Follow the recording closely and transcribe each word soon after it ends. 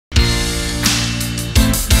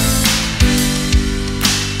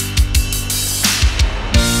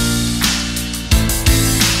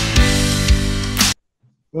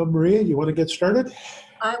Well, Maria, you want to get started?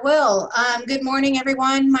 I will. Good morning,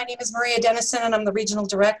 everyone. My name is Maria Dennison, and I'm the Regional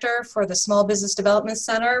Director for the Small Business Development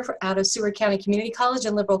Center out of Seward County Community College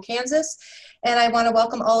in Liberal, Kansas. And I want to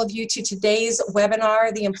welcome all of you to today's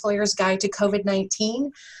webinar, The Employer's Guide to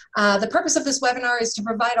COVID-19. The purpose of this webinar is to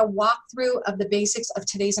provide a walkthrough of the basics of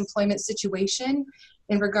today's employment situation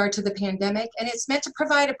in regard to the pandemic, and it's meant to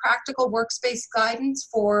provide a practical workspace guidance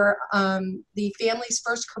for the Families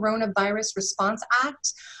First Coronavirus Response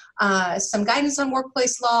Act, some guidance on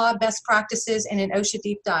workplace law, best practices, and an OSHA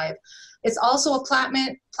deep dive. It's also a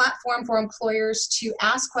platform for employers to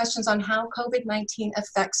ask questions on how COVID-19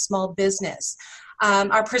 affects small business.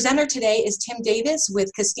 Our presenter today is Tim Davis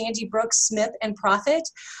with Constangy, Brooks, Smith, and Prophate.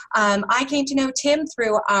 I came to know Tim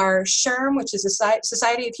through our SHRM, which is the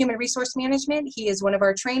Society of Human Resource Management. He is one of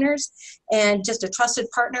our trainers and just a trusted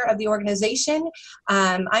partner of the organization.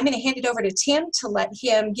 I'm going to hand it over to Tim to let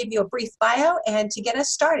him give you a brief bio and to get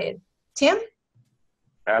us started. Tim?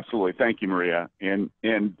 Absolutely. Thank you, Maria. And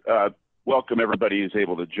welcome everybody who's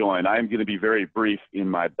able to join. I'm going to be very brief in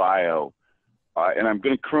my bio. And I'm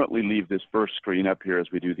going to currently leave this first screen up here as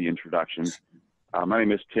we do the introductions. My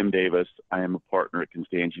name is Tim Davis. I am a partner at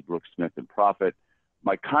Constangy, Brooks, Smith, and Prophate.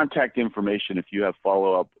 My contact information, if you have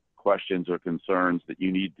follow-up questions or concerns that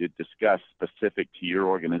you need to discuss specific to your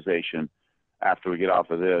organization after we get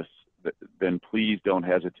off of this, then please don't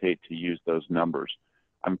hesitate to use those numbers.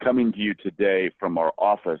 I'm coming to you today from our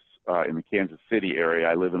office in the Kansas City area.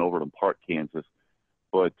 I live in Overland Park, Kansas,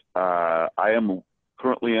 but I am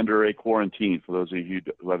currently under a quarantine. For those of you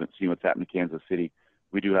who haven't seen what's happened in Kansas City,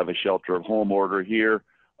 we do have a shelter at home order here,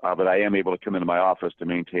 but I am able to come into my office to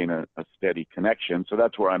maintain a steady connection. So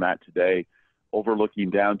that's where I'm at today, overlooking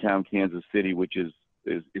downtown Kansas City, which is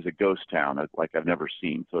a ghost town like I've never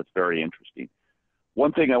seen. So it's very interesting.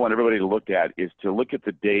 One thing I want everybody to look at is to look at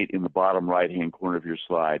the date in the bottom right-hand corner of your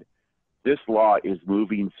slide. This law is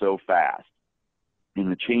moving so fast,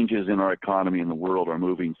 and the changes in our economy and the world are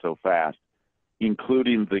moving so fast,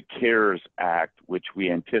 including the CARES Act, which we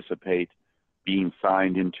anticipate being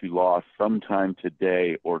signed into law sometime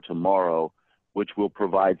today or tomorrow, which will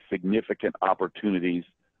provide significant opportunities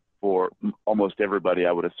for almost everybody,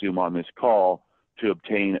 I would assume, on this call to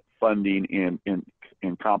obtain funding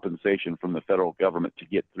and compensation from the federal government to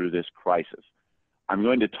get through this crisis. I'm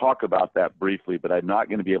going to talk about that briefly, but I'm not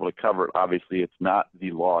going to be able to cover it. Obviously, it's not the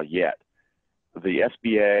law yet. The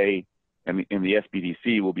SBA and the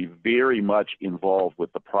SBDC will be very much involved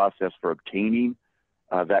with the process for obtaining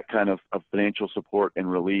that kind of financial support and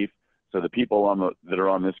relief. So the people that are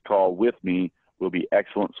on this call with me will be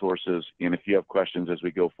excellent sources. And if you have questions as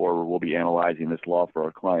we go forward, we'll be analyzing this law for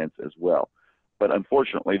our clients as well. But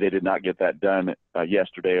unfortunately, they did not get that done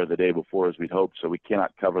yesterday or the day before as we'd hoped, so we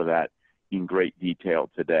cannot cover that in great detail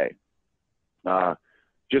today.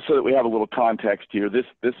 Just so that we have a little context here, this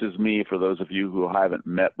is me for those of you who haven't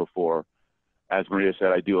met before. As Maria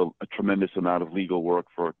said, I do a tremendous amount of legal work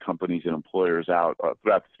for companies and employers out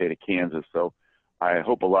throughout the state of Kansas. So I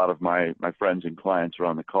hope a lot of my friends and clients are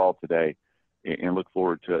on the call today and look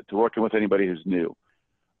forward to working with anybody who's new.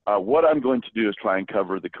 What I'm going to do is try and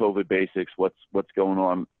cover the COVID basics, what's going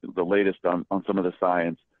on, the latest on some of the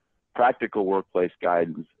science, practical workplace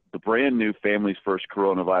guidance, the brand new Families First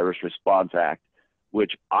Coronavirus Response Act,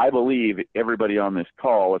 which I believe everybody on this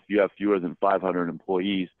call, if you have fewer than 500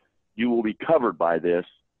 employees, you will be covered by this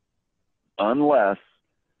unless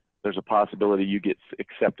there's a possibility you get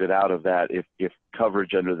accepted out of that if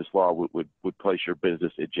coverage under this law would place your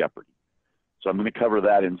business at jeopardy. So I'm going to cover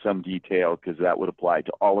that in some detail because that would apply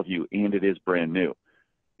to all of you, and it is brand new.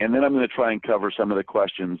 And then I'm going to try and cover some of the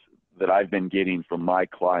questions that I've been getting from my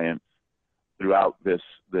clients throughout this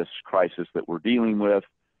crisis that we're dealing with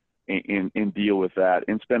and deal with that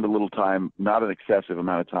and spend a little time, not an excessive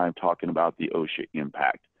amount of time, talking about the OSHA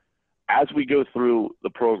impact. As we go through the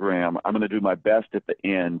program, I'm going to do my best at the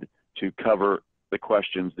end to cover the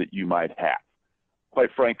questions that you might have. Quite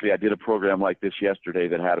frankly, I did a program like this yesterday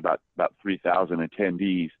that had about 3,000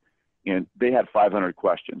 attendees, and they had 500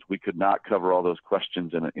 questions. We could not cover all those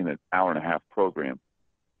questions in an hour and a half program.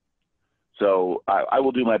 So I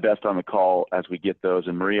will do my best on the call as we get those,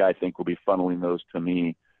 and Maria, I think, will be funneling those to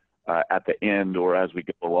me at the end or as we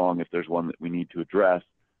go along if there's one that we need to address.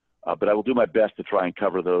 But I will do my best to try and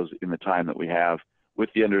cover those in the time that we have, with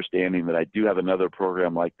the understanding that I do have another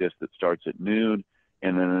program like this that starts at noon,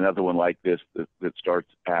 and then another one like this that starts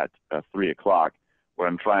at 3 o'clock, where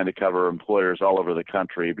I'm trying to cover employers all over the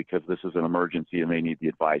country because this is an emergency and they need the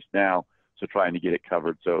advice now. So trying to get it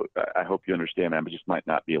covered. So I hope you understand. I just might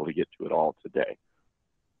not be able to get to it all today.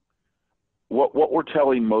 What we're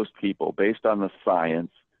telling most people, based on the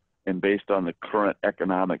science, and based on the current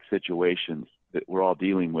economic situations that we're all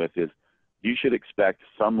dealing with, is you should expect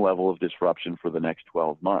some level of disruption for the next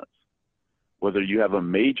 12 months. Whether you have a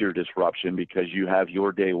major disruption because you have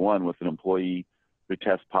your day one with an employee who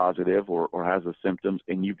tests positive or has the symptoms,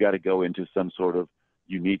 and you've got to go into some sort of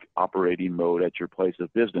unique operating mode at your place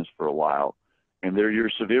of business for a while, and there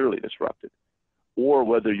you're severely disrupted. Or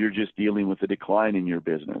whether you're just dealing with a decline in your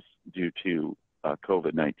business due to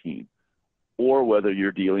COVID-19. Or whether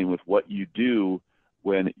you're dealing with what you do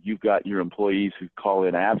when you've got your employees who call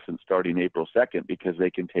in absent starting April 2nd because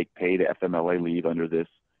they can take paid FMLA leave under these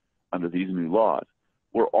new laws.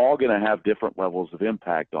 We're all going to have different levels of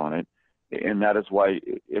impact on it, and that is why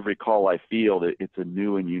every call I field, it's a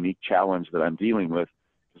new and unique challenge that I'm dealing with,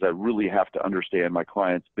 because I really have to understand my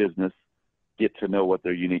client's business, get to know what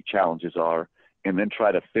their unique challenges are, and then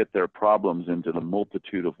try to fit their problems into the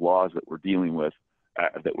multitude of laws that we're dealing with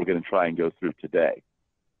that we're going to try and go through today.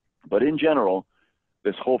 But in general,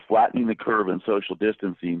 this whole flattening the curve and social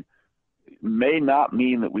distancing may not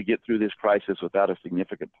mean that we get through this crisis without a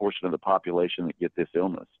significant portion of the population that get this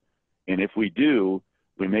illness. And if we do,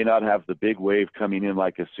 we may not have the big wave coming in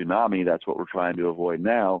like a tsunami. That's what we're trying to avoid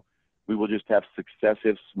now. We will just have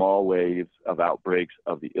successive small waves of outbreaks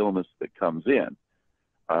of the illness that comes in,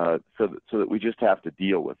 so that we just have to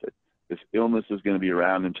deal with it. This illness is going to be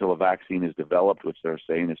around until a vaccine is developed, which they're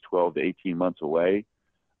saying is 12 to 18 months away,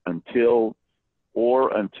 until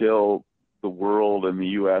the world and the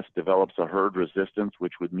U.S. develops a herd resistance,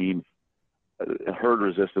 which would mean herd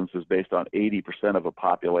resistance is based on 80% of a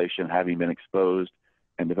population having been exposed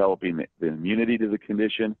and developing the immunity to the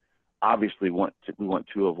condition. Obviously, we want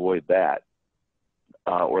to avoid that,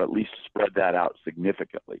 or at least spread that out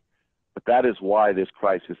significantly. But that is why this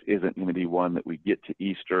crisis isn't going to be one that we get to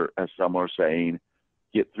Easter, as some are saying,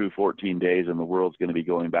 get through 14 days and the world's going to be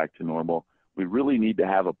going back to normal. We really need to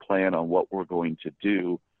have a plan on what we're going to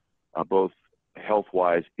do, both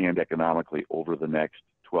health-wise and economically, over the next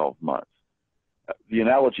 12 months. The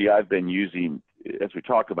analogy I've been using as we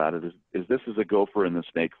talk about it is this is a gopher and the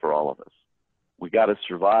snake for all of us. We got to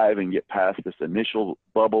survive and get past this initial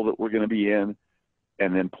bubble that we're going to be in,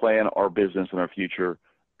 and then plan our business and our future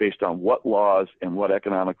based on what laws and what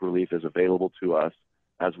economic relief is available to us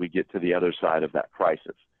as we get to the other side of that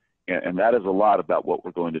crisis. And that is a lot about what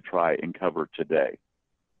we're going to try and cover today.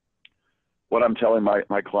 What I'm telling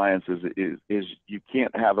my clients is you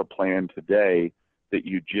can't have a plan today that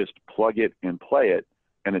you just plug it and play it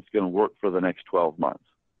and it's going to work for the next 12 months.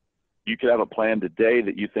 You could have a plan today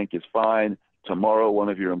that you think is fine. Tomorrow, one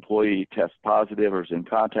of your employees tests positive or is in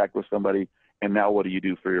contact with somebody, and now what do you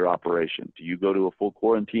do for your operation? Do you go to a full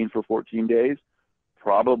quarantine for 14 days?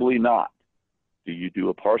 Probably not. Do you do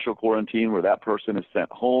a partial quarantine where that person is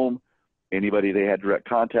sent home? Anybody they had direct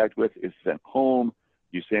contact with is sent home.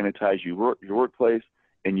 You sanitize your workplace,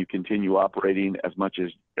 and you continue operating as much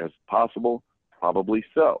as possible? Probably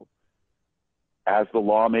so. As the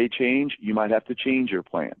law may change, you might have to change your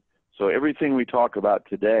plan. So everything we talk about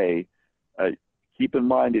today, keep in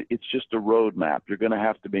mind it's just a roadmap. You're going to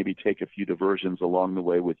have to maybe take a few diversions along the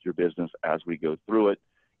way with your business as we go through it,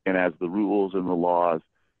 and as the rules and the laws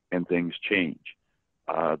and things change.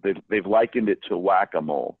 They've likened it to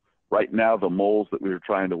whack-a-mole. Right now, the moles that we are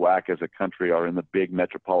trying to whack as a country are in the big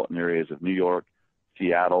metropolitan areas of New York,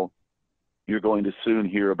 Seattle. You're going to soon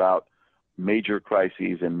hear about major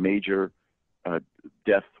crises and major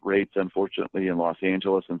death rates, unfortunately, in Los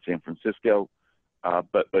Angeles and San Francisco.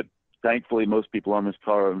 But thankfully, most people on this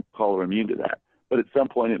call are immune to that. But at some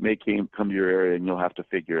point, it may come to your area, and you'll have to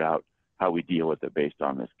figure out how we deal with it based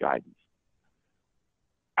on this guidance.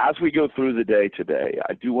 As we go through the day today,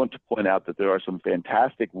 I do want to point out that there are some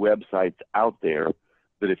fantastic websites out there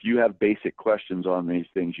that if you have basic questions on these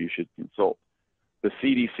things, you should consult. The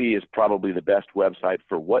CDC is probably the best website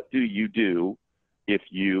for what do you do if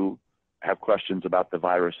you have questions about the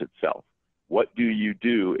virus itself. What do you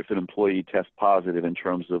do if an employee tests positive in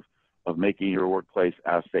terms of making your workplace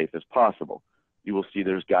as safe as possible? You will see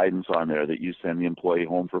there's guidance on there that you send the employee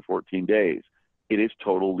home for 14 days. It is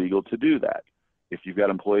total legal to do that. If you've got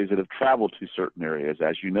employees that have traveled to certain areas,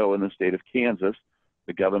 as you know, in the state of Kansas,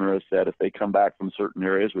 the governor has said if they come back from certain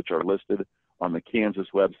areas, which are listed on the Kansas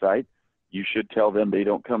website, you should tell them they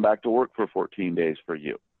don't come back to work for 14 days for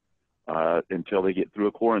you until they get through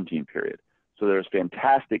a quarantine period. So there's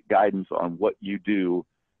fantastic guidance on what you do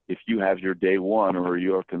if you have your day one or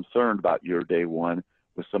you are concerned about your day one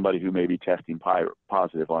with somebody who may be testing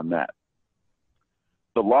positive on that.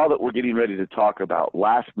 The law that we're getting ready to talk about,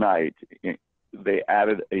 last night, they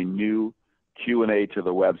added a new Q&A to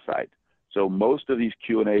the website. So most of these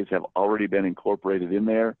Q&As have already been incorporated in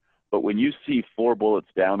there, But when you see 4 bullets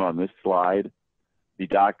down on this slide, the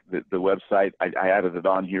website, I added it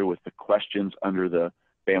on here with the questions under the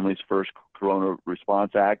Families First Corona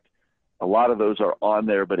Response Act. A lot of those are on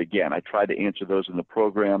there, but again, I tried to answer those in the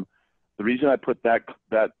program. The reason I put that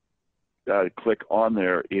click on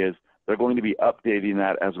there is they're going to be updating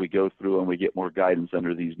that as we go through and we get more guidance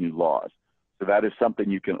under these new laws. So that is something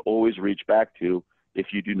you can always reach back to if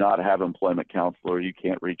you do not have employment counsel or you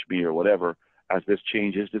can't reach me or whatever, as this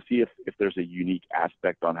changes, to see if there's a unique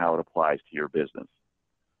aspect on how it applies to your business.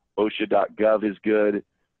 OSHA.gov is good.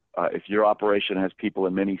 If your operation has people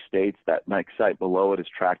in many states, that next site below it is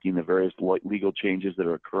tracking the various legal changes that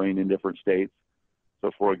are occurring in different states.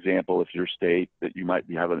 So for example, if your state that you might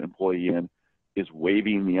have an employee in is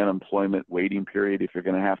waiving the unemployment waiting period, if you're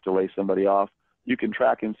going to have to lay somebody off, you can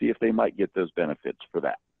track and see if they might get those benefits for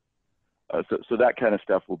that. So that kind of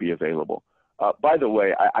stuff will be available. By the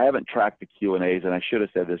way, I haven't tracked the Q&As, and I should have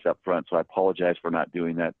said this up front, so I apologize for not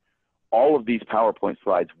doing that. All of these PowerPoint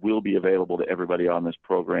slides will be available to everybody on this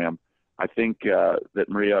program. I think that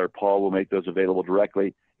Maria or Paul will make those available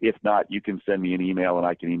directly. If not, you can send me an email and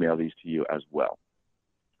I can email these to you as well.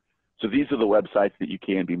 So these are the websites that you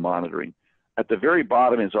can be monitoring. At the very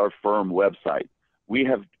bottom is our firm website. We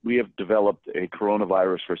have developed a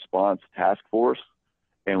coronavirus response task force,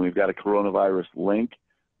 and we've got a coronavirus link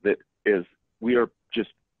that is, we are just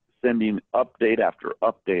sending update after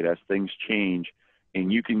update as things change.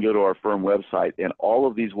 And you can go to our firm website, and all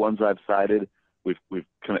of these ones I've cited, we've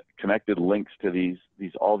connected links to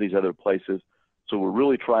all these other places. So we're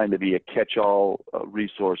really trying to be a catch-all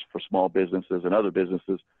resource for small businesses and other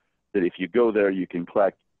businesses, that if you go there, you can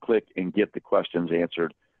click and get the questions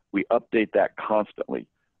answered. We update that constantly.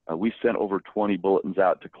 We sent over 20 bulletins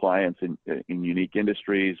out to clients in unique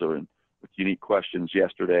industries or with unique questions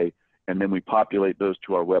yesterday, and then we populate those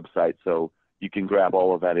to our website so you can grab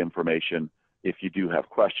all of that information if you do have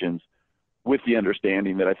questions, with the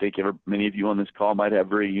understanding that I think many of you on this call might have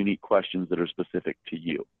very unique questions that are specific to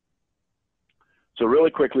you. So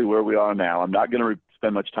really quickly, where we are now, I'm not going to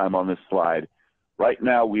spend much time on this slide. Right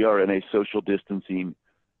now, we are in a social distancing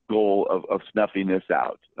goal of snuffing this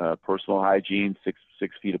out. Personal hygiene, six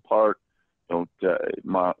feet apart. Don't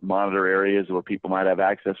monitor areas where people might have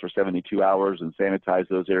access for 72 hours and sanitize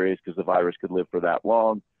those areas because the virus could live for that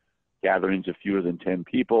long. Gatherings of fewer than 10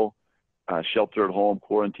 people. Shelter at home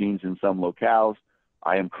quarantines in some locales.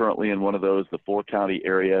 I am currently in one of those, the 4-county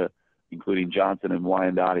area, including Johnson and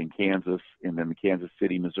Wyandotte in Kansas, and then the Kansas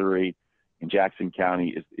City, Missouri, and Jackson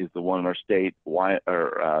County is the one in our state.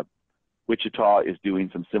 Wichita is doing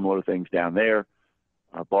some similar things down there.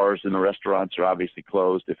 Bars and the restaurants are obviously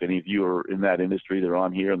closed. If any of you are in that industry, they're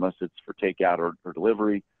on here unless it's for takeout or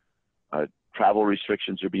delivery. Travel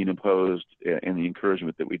restrictions are being imposed, and the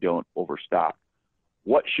encouragement that we don't overstock.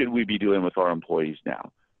 What should we be doing with our employees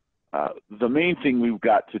now? The main thing we've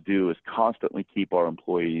got to do is constantly keep our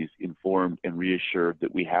employees informed and reassured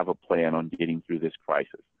that we have a plan on getting through this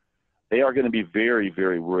crisis. They are going to be very,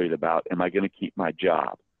 very worried about, am I going to keep my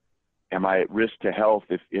job? Am I at risk to health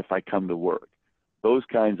if I come to work? Those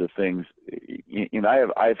kinds of things. And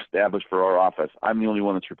I've established for our office, I'm the only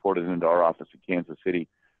one that's reported into our office in Kansas City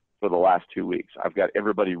for the last 2 weeks. I've got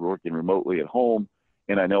everybody working remotely at home,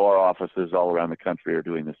 and I know our offices all around the country are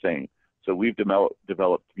doing the same. So we've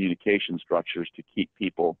developed communication structures to keep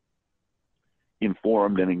people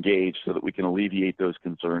informed and engaged so that we can alleviate those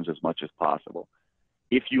concerns as much as possible.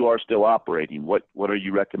 If you are still operating, what are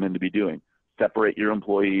you recommended to be doing? Separate your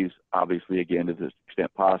employees, obviously, again, to the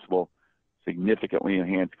extent possible. Significantly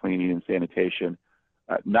enhance cleaning and sanitation.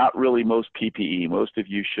 Not really most PPE. Most of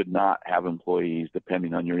you should not have employees,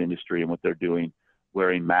 depending on your industry and what they're doing,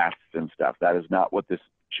 wearing masks and stuff. That is not what this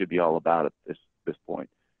should be all about at this point.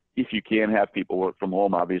 If you can have people work from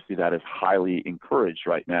home, obviously that is highly encouraged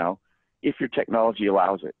right now, if your technology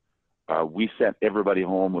allows it. We sent everybody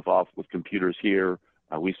home with computers here.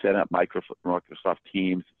 We set up Microsoft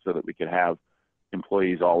Teams so that we could have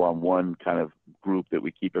employees all on one kind of group that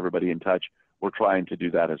we keep everybody in touch. We're trying to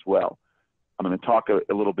do that as well. I'm going to talk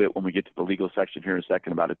a little bit when we get to the legal section here in a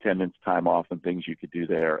second about attendance, time off, and things you could do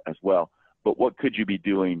there as well. But what could you be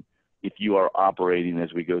doing if you are operating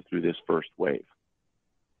as we go through this first wave?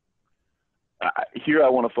 Here I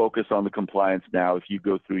want to focus on the compliance now. If you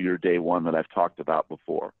go through your day one that I've talked about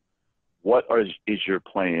before, what is your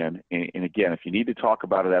plan? And again, if you need to talk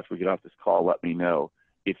about it after we get off this call, let me know.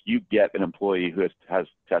 If you get an employee who has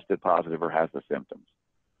tested positive or has the symptoms,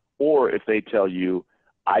 or if they tell you,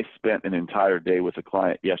 I spent an entire day with a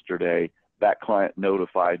client yesterday, that client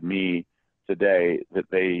notified me today that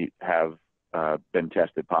they have been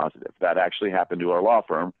tested positive. That actually happened to our law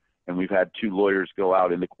firm, and we've had 2 lawyers go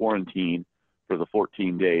out into quarantine for the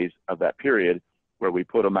 14 days of that period where we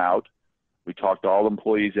put them out. We talked to all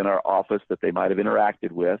employees in our office that they might have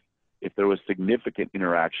interacted with. If there was significant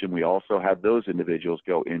interaction, we also had those individuals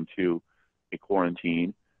go into a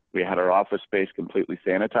quarantine. We had our office space completely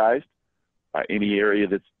sanitized. Any area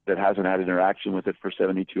that hasn't had interaction with it for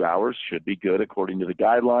 72 hours should be good according to the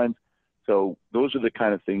guidelines. So those are the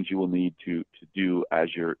kind of things you will need to do as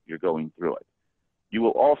you're going through it. You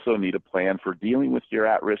will also need a plan for dealing with your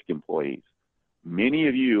at-risk employees. Many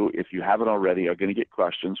of you, if you haven't already, are going to get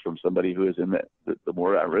questions from somebody who is in the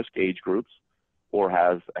more at-risk age groups or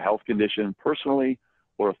has a health condition personally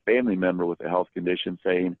or a family member with a health condition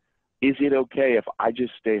saying, is it okay if I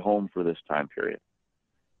just stay home for this time period?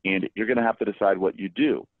 And you're going to have to decide what you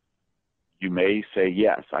do. You may say,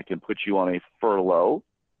 yes, I can put you on a furlough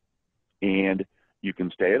and you can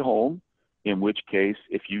stay at home, in which case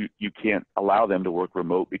if you can't allow them to work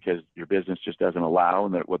remote because your business just doesn't allow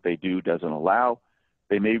and that what they do doesn't allow,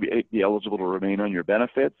 they may be eligible to remain on your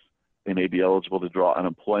benefits. They may be eligible to draw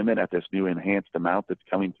unemployment at this new enhanced amount that's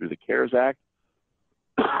coming through the CARES Act.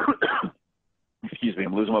 Excuse me,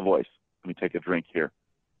 I'm losing my voice. Let me take a drink here.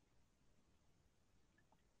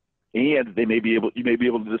 And you may be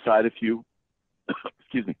able to decide if you,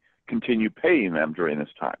 excuse me, continue paying them during this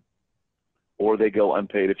time, or they go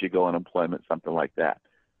unpaid if you go on unemployment, something like that.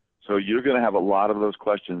 So you're going to have a lot of those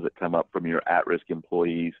questions that come up from your at-risk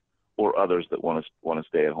employees or others that want to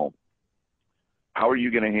stay at home. How are you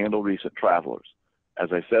going to handle recent travelers? As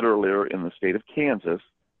I said earlier, in the state of Kansas,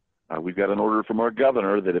 we've got an order from our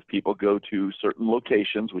governor that if people go to certain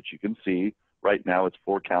locations, which you can see right now, it's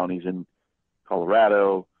 4 counties in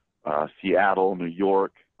Colorado, Seattle, New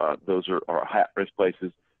York, those are at-risk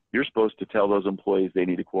places. You're supposed to tell those employees they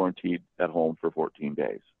need to quarantine at home for 14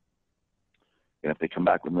 days. And if they come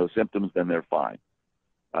back with no symptoms, then they're fine.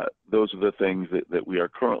 Those are the things that we are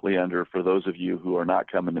currently under for those of you who are not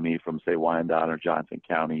coming to me from, say, Wyandotte or Johnson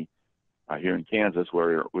County here in Kansas,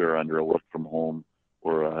 where we're under a work from home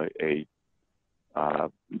or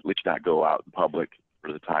let's not go out in public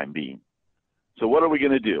for the time being. So what are we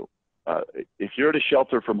going to do? If you're at a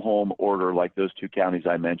shelter from home order like those 2 counties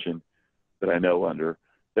I mentioned that I know under,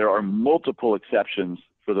 there are multiple exceptions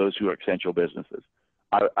for those who are essential businesses.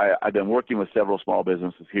 I've been working with several small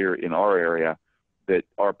businesses here in our area that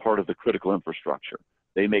are part of the critical infrastructure.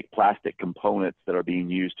 They make plastic components that are being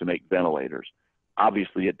used to make ventilators.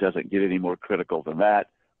 Obviously, it doesn't get any more critical than that.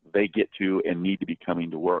 They get to and need to be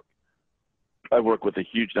coming to work. I work with a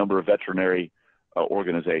huge number of veterinary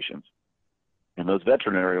organizations, and those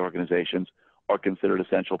veterinary organizations are considered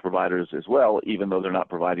essential providers as well, even though they're not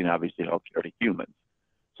providing, obviously, health care to humans.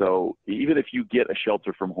 So even if you get a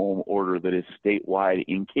shelter from home order that is statewide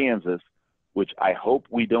in Kansas, which I hope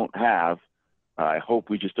we don't have, I hope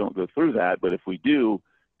we just don't go through that, but if we do,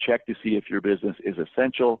 check to see if your business is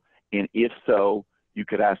essential, and if so, you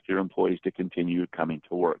could ask your employees to continue coming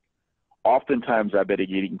to work. Oftentimes I've been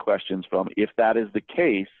getting questions from, if that is the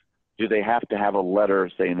case, do they have to have a letter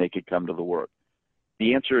saying they could come to the work?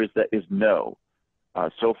 The answer is no.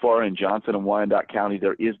 So far in Johnson and Wyandotte County,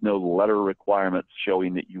 there is no letter requirement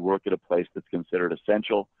showing that you work at a place that's considered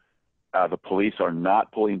essential. The police are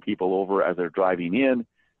not pulling people over as they're driving in.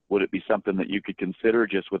 Would it be something that you could consider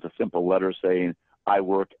just with a simple letter saying, I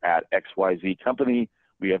work at XYZ company.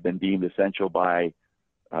 We have been deemed essential by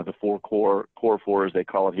the core 4, as they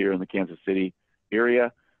call it here in the Kansas City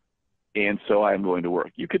area, and so I'm going to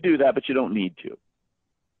work. You could do that, but you don't need to.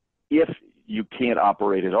 If you can't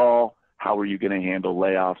operate at all, how are you going to handle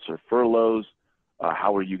layoffs or furloughs?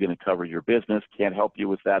 How are you going to cover your business? Can't help you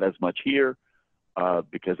with that as much here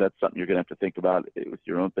because that's something you're going to have to think about with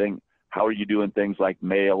your own thing. How are you doing things like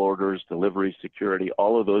mail orders, delivery, security?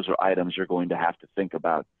 All of those are items you're going to have to think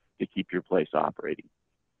about to keep your place operating.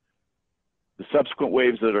 The subsequent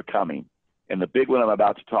waves that are coming, and the big one I'm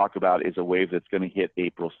about to talk about is a wave that's going to hit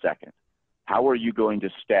April 2nd. How are you going to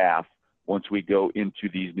staff once we go into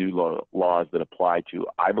these new laws that apply to,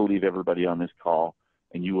 I believe, everybody on this call,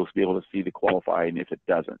 and you will be able to see the qualifying if it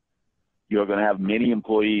doesn't. You are going to have many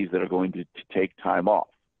employees that are going to take time off.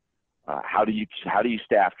 How do you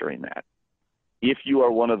staff during that? If you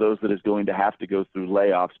are one of those that is going to have to go through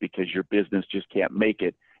layoffs because your business just can't make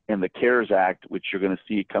it, and the CARES Act, which you're going to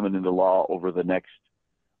see coming into law over the next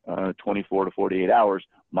 24 to 48 hours,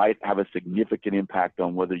 might have a significant impact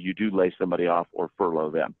on whether you do lay somebody off or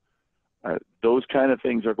furlough them. Those kind of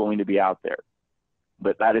things are going to be out there.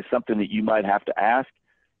 But that is something that you might have to ask,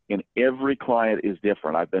 and every client is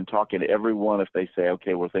different. I've been talking to everyone. If they say,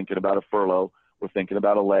 okay, we're thinking about a furlough, we're thinking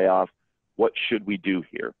about a layoff, what should we do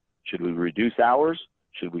here? Should we reduce hours?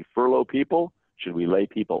 Should we furlough people? Should we lay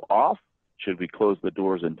people off? Should we close the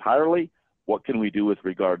doors entirely? What can we do with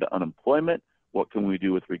regard to unemployment? What can we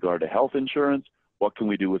do with regard to health insurance? What can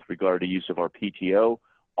we do with regard to use of our PTO?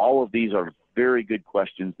 All of these are very good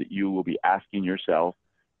questions that you will be asking yourself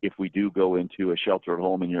if we do go into a shelter at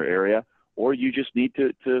home in your area, or you just need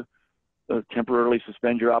to temporarily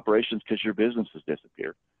suspend your operations because your business has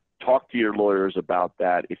disappeared. Talk to your lawyers about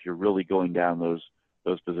that if you're really going down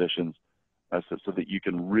those positions, so that you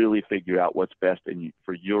can really figure out what's best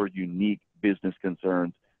for your unique business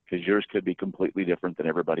concerns, because yours could be completely different than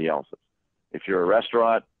everybody else's. If you're a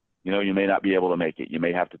restaurant, you know, you may not be able to make it. You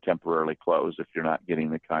may have to temporarily close if you're not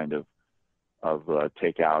getting the kind of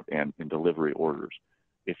takeout and delivery orders.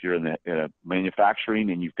 If you're in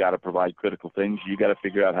manufacturing and you've got to provide critical things, you got to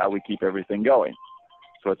figure out how we keep everything going.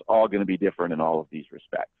 So it's all going to be different in all of these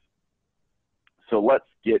respects. So let's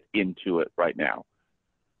get into it right now.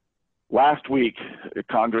 Last week,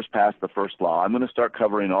 Congress passed the first law. I'm going to start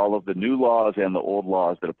covering all of the new laws and the old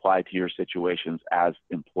laws that apply to your situations as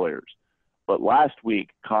employers. But last week,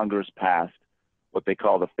 Congress passed what they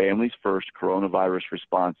call the Families First Coronavirus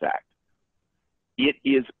Response Act. It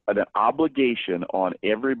is an obligation on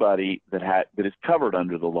everybody that is covered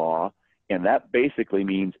under the law, and that basically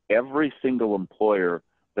means every single employer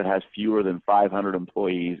that has fewer than 500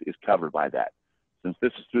 employees is covered by that. Since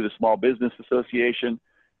this is through the Small Business Association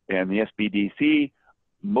and the SBDC,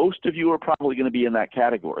 most of you are probably going to be in that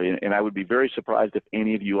category, and I would be very surprised if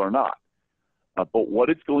any of you are not. But what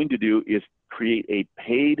it's going to do is create a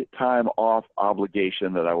paid time off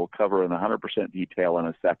obligation that I will cover in 100% detail in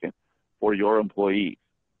a second for your employees.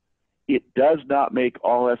 It does not make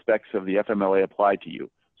all aspects of the FMLA apply to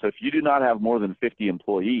you. So if you do not have more than 50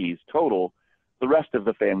 employees total, the rest of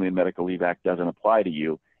the Family and Medical Leave Act doesn't apply to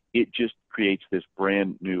you. It just creates this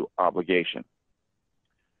brand new obligation.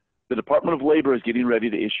 The Department of Labor is getting ready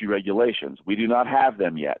to issue regulations. We do not have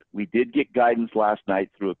them yet. We did get guidance last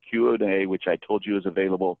night through a Q&A, which I told you is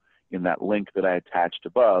available in that link that I attached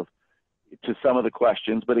above, to some of the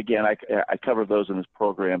questions. But again, I covered those in this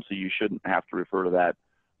program, so you shouldn't have to refer to that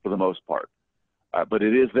for the most part. But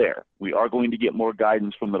it is there. We are going to get more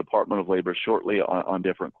guidance from the Department of Labor shortly on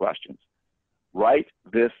different questions. Write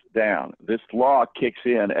this down. This law kicks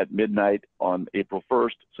in at midnight on April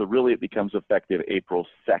 1st, so really it becomes effective April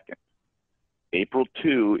 2nd. April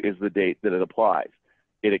 2 is the date that it applies.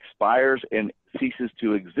 It expires and ceases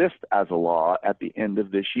to exist as a law at the end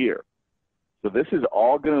of this year. So this is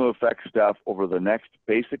all going to affect stuff over the next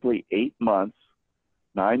basically 8 months,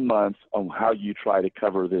 9 months on how you try to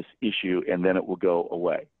cover this issue, and then it will go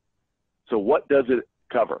away. So what does it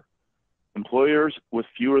cover? Employers with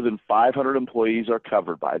fewer than 500 employees are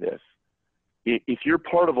covered by this. If you're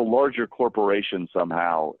part of a larger corporation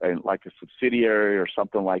somehow, and like a subsidiary or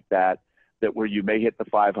something like that, where you may hit the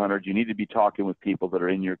 500, you need to be talking with people that are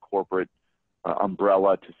in your corporate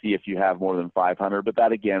umbrella to see if you have more than 500, but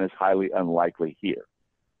that again is highly unlikely here.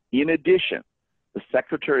 In addition, the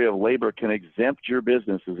Secretary of Labor can exempt your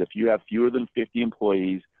businesses if you have fewer than 50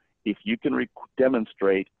 employees, if you can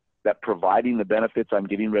demonstrate that providing the benefits I'm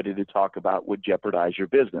getting ready to talk about would jeopardize your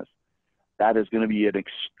business. That is going to be an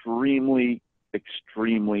extremely,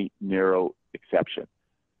 extremely narrow exception.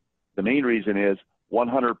 The main reason is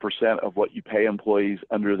 100% of what you pay employees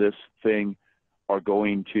under this thing are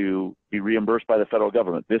going to be reimbursed by the federal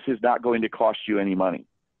government. This is not going to cost you any money.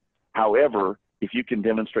 However, if you can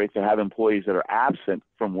demonstrate to have employees that are absent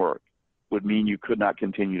from work would mean you could not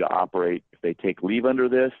continue to operate. If they take leave under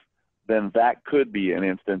this, then that could be an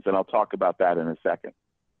instance, and I'll talk about that in a second.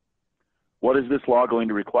 What is this law going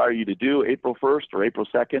to require you to do April 1st or April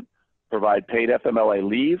 2nd? Provide paid FMLA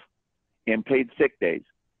leave and paid sick days.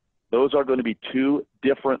 Those are going to be two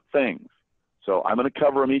different things. So I'm going to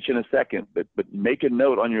cover them each in a second, but make a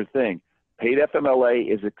note on your thing. Paid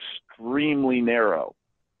FMLA is extremely narrow,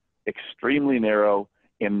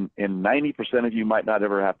 and 90% of you might not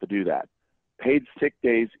ever have to do that. Paid sick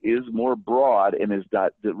days is more broad and is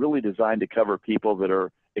really designed to cover people that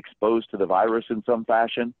are exposed to the virus in some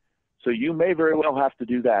fashion. So you may very well have to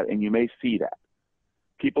do that, and you may see that.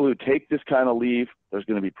 People who take this kind of leave, there's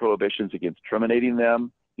going to be prohibitions against terminating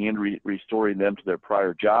them and restoring them to their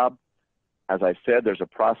prior job. As I said, there's a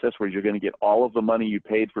process where you're going to get all of the money you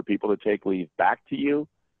paid for people to take leave back to you,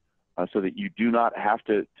 so that you do not have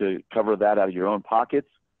to cover that out of your own pockets.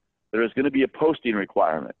 There is going to be a posting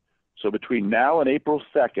requirement. So between now and April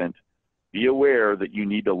 2nd, be aware that you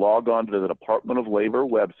need to log on to the Department of Labor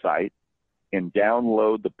website and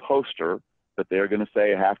download the poster that they're going to say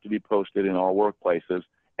have to be posted in all workplaces,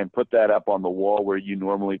 and put that up on the wall where you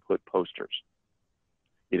normally put posters.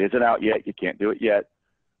 It isn't out yet. You can't do it yet,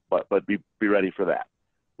 but be ready for that.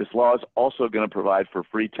 This law is also going to provide for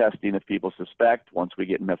free testing if people suspect, once we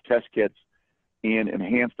get enough test kits, and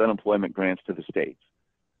enhanced unemployment grants to the states.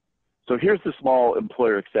 So here's the small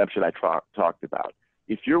employer exception I talked about.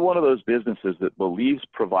 If you're one of those businesses that believes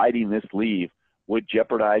providing this leave would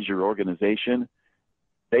jeopardize your organization,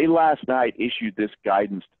 they last night issued this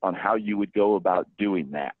guidance on how you would go about doing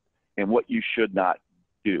that and what you should not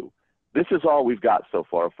do. This is all we've got so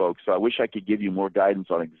far, folks, so I wish I could give you more guidance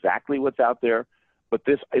on exactly what's out there, but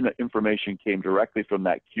this information came directly from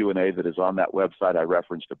that Q&A that is on that website I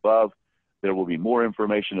referenced above. There will be more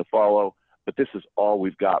information to follow, but this is all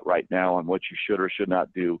we've got right now on what you should or should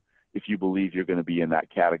not do if you believe you're going to be in that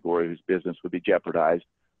category whose business would be jeopardized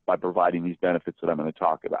by providing these benefits that I'm going to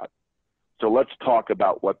talk about. So let's talk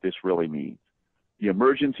about what this really means. The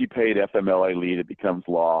emergency paid FMLA leave, it becomes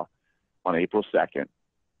law on April 2nd.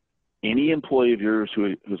 Any employee of yours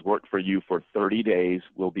who's worked for you for 30 days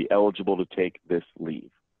will be eligible to take this leave.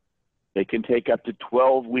 They can take up to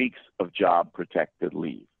 12 weeks of job protected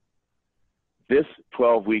leave. This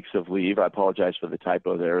 12 weeks of leave, I apologize for the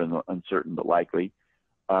typo there and the uncertain but likely,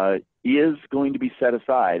 is going to be set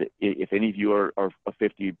aside if any of you are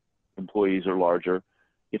 50 employees or larger.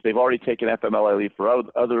 If they've already taken FMLA leave for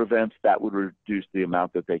other events, that would reduce the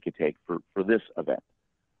amount that they could take for this event.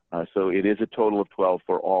 So it is a total of 12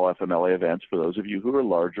 for all FMLA events for those of you who are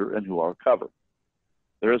larger and who are covered.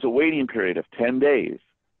 There is a waiting period of 10 days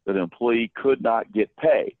that an employee could not get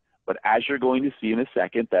pay. But as you're going to see in a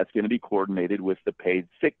second, that's going to be coordinated with the paid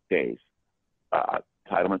sick days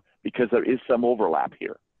entitlement because there is some overlap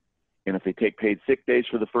here. And if they take paid sick days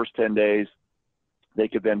for the first 10 days, they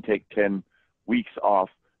could then take 10 weeks off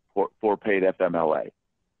for paid FMLA.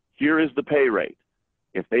 Here is the pay rate.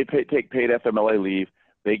 If they take paid FMLA leave,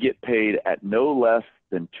 they get paid at no less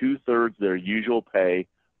than 2/3 their usual pay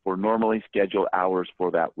for normally scheduled hours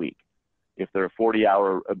for that week. If they're a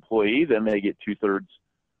 40-hour employee, then they get 2/3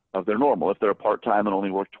 of their normal. If they're a part-time and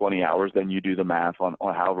only work 20 hours, then you do the math on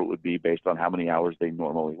however it would be based on how many hours they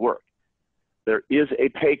normally work. There is a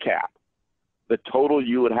pay cap. The total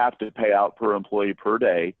you would have to pay out per employee per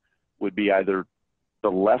day would be either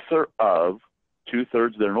the lesser of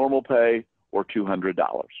 2/3 their normal pay or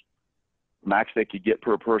 $200. Max they could get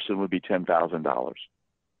per person would be $10,000.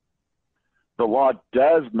 The law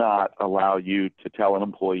does not allow you to tell an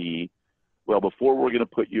employee, well, before we're going to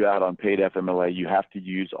put you out on paid FMLA, you have to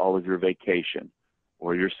use all of your vacation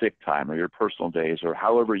or your sick time or your personal days or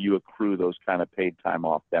however you accrue those kind of paid time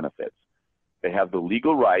off benefits. They have the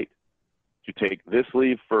legal right to take this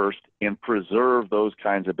leave first and preserve those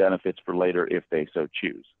kinds of benefits for later if they so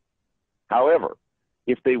choose. However,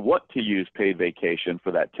 if they want to use paid vacation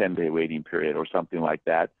for that 10-day waiting period or something like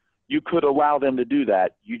that, you could allow them to do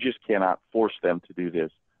that. You just cannot force them to do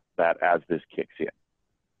that as this kicks in.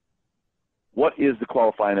 What is the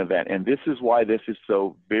qualifying event? And this is why this is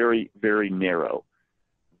so very, very narrow.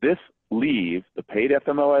 This leave, the paid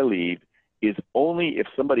FMLA leave, is only if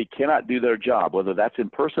somebody cannot do their job, whether that's in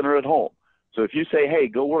person or at home. So if you say, hey,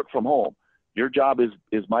 go work from home, your job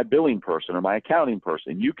is my billing person or my accounting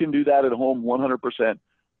person. You can do that at home 100%.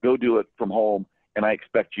 Go do it from home, and I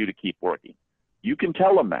expect you to keep working. You can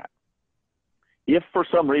tell them that. If for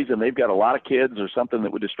some reason they've got a lot of kids or something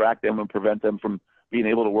that would distract them and prevent them from being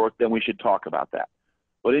able to work, then we should talk about that.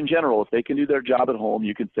 But in general, if they can do their job at home,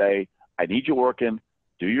 you can say, I need you working,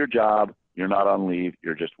 do your job, you're not on leave,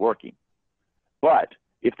 you're just working. But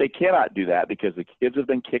if they cannot do that because the kids have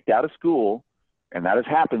been kicked out of school, and that has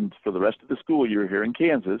happened for the rest of the school year here in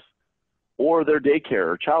Kansas, or their daycare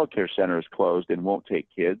or child care center is closed and won't take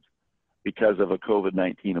kids because of a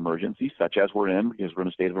COVID-19 emergency, such as we're in, because we're in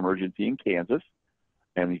a state of emergency in Kansas,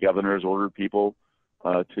 and the governor has ordered people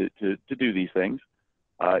to do these things,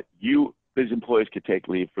 these employees could take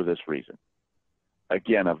leave for this reason.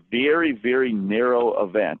 Again, a very, very narrow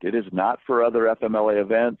event. It is not for other FMLA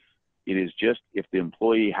events. It is just if the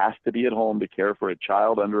employee has to be at home to care for a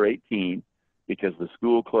child under 18 because the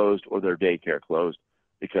school closed or their daycare closed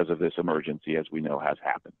because of this emergency, as we know has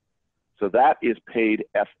happened. So that is paid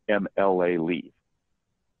FMLA leave.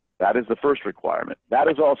 That is the first requirement. That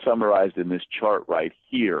is all summarized in this chart right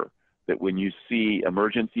here, that when you see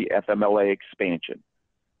emergency FMLA expansion,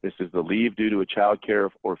 this is the leave due to a child care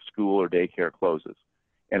or school or daycare closes.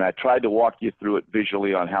 And I tried to walk you through it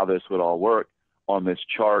visually on how this would all work on this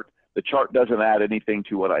chart. The chart doesn't add anything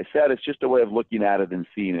to what I said. It's just a way of looking at it and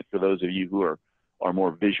seeing it for those of you who are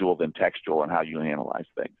more visual than textual on how you analyze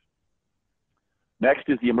things. Next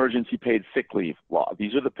is the emergency paid sick leave law.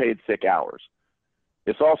 These are the paid sick hours.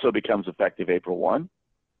 This also becomes effective April 1.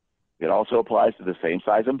 It also applies to the same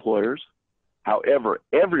size employers. However,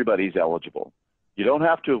 everybody's eligible. You don't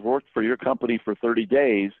have to have worked for your company for 30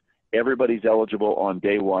 days. Everybody's eligible on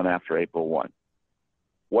day one after April 1.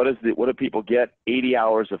 What do people get? 80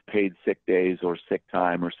 hours of paid sick days or sick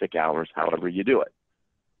time or sick hours, however you do it.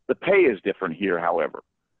 The pay is different here, however.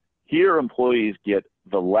 Here, employees get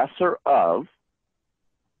the lesser of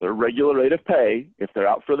their regular rate of pay if they're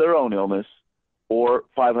out for their own illness, or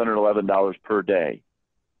 $511 per day,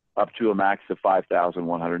 up to a max of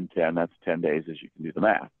 $5,110. That's 10 days, as you can do the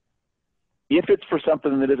math. If it's for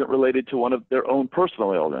something that isn't related to one of their own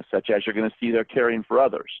personal illness, such as you're going to see they're caring for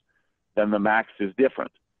others, then the max is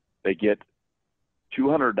different. They get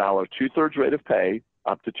 $200, 2/3 rate of pay,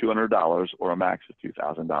 up to $200, or a max of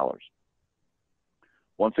 $2,000.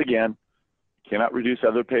 Once again, you cannot reduce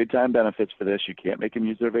other paid time benefits for this. You can't make them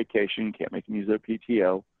use their vacation. You can't make them use their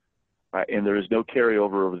PTO. And there is no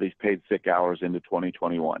carryover over these paid sick hours into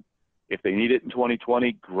 2021. If they need it in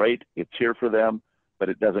 2020, great, it's here for them, but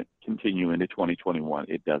it doesn't continue into 2021.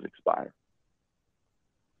 It does expire.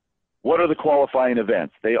 What are the qualifying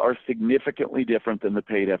events? They are significantly different than the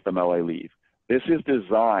paid FMLA leave. This is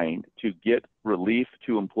designed to get relief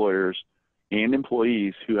to employers and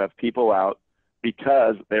employees who have people out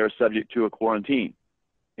because they are subject to a quarantine.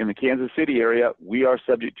 In the Kansas City area, we are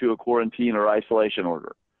subject to a quarantine or isolation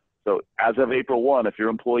order. So as of April 1, if your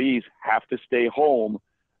employees have to stay home,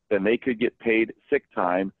 then they could get paid sick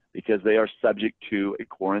time because they are subject to a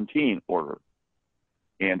quarantine order.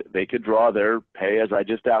 And they could draw their pay, as I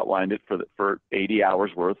just outlined it, for 80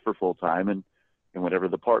 hours worth for full-time and whatever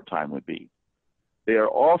the part-time would be. They are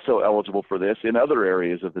also eligible for this in other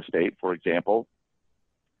areas of the state. For example,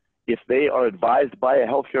 if they are advised by a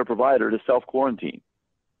healthcare provider to self-quarantine,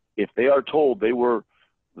 if they are told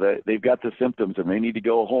they've got the symptoms and they need to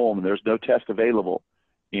go home and there's no test available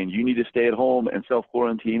and you need to stay at home and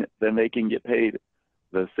self-quarantine, then they can get paid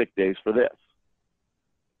the sick days for this.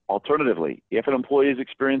 Alternatively, if an employee is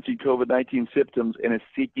experiencing COVID-19 symptoms and is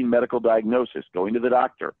seeking medical diagnosis, going to the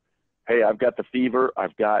doctor, hey, I've got the fever,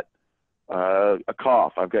 I've got a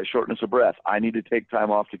cough, I've got shortness of breath, I need to take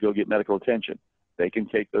time off to go get medical attention, they can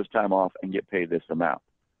take those time off and get paid this amount.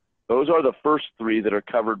 Those are the first three that are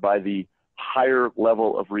covered by the higher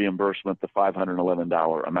level of reimbursement, the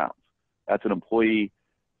 $511 amounts. That's an employee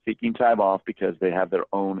seeking time off because they have their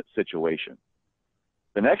own situation.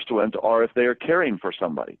 The next ones are if they are caring for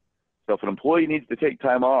somebody. So if an employee needs to take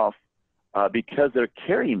time off because they're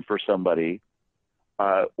caring for somebody,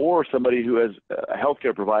 or somebody who has a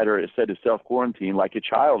healthcare provider is said to self-quarantine, like a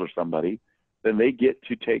child or somebody, then they get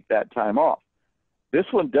to take that time off. This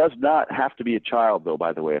one does not have to be a child, though,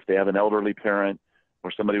 by the way. If they have an elderly parent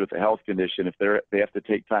or somebody with a health condition, if they have to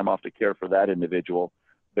take time off to care for that individual,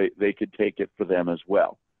 they could take it for them as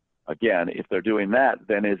well. Again, if they're doing that,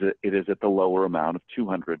 then it is at the lower amount of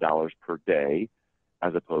 $200 per day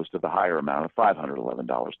as opposed to the higher amount of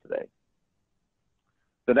 $511 today.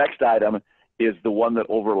 The next item is the one that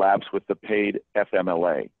overlaps with the paid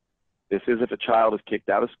FMLA. This is if a child is kicked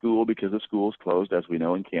out of school because the school is closed, as we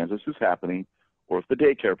know in Kansas is happening, or if the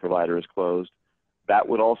daycare provider is closed. That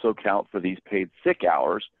would also count for these paid sick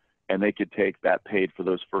hours, and they could take that paid for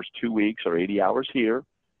those first 2 weeks or 80 hours here,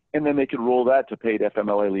 and then they could roll that to paid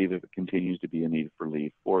FMLA leave if it continues to be a need for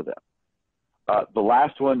leave for them. The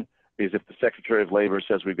last one is if the Secretary of Labor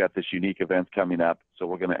says we've got this unique event coming up, so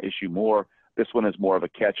we're going to issue more. This one is more of a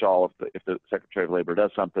catch-all if the Secretary of Labor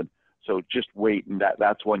does something. So just wait, and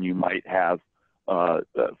that's one you might have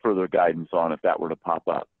further guidance on if that were to pop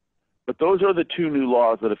up. But those are the two new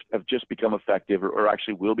laws that have just become effective, or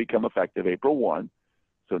actually will become effective April 1.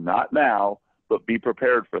 So not now, but be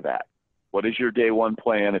prepared for that. What is your day one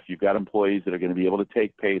plan if you've got employees that are going to be able to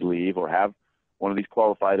take paid leave or have one of these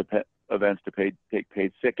qualified events to take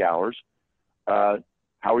paid sick hours?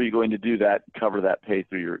 How are you going to do that, cover that pay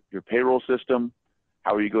through your payroll system?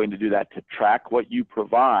 How are you going to do that to track what you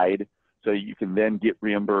provide so you can then get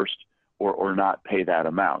reimbursed or not pay that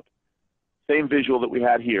amount? Same visual that we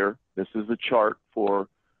had here. This is the chart for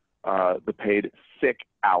the paid sick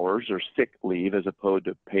hours or sick leave as opposed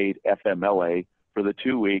to paid FMLA for the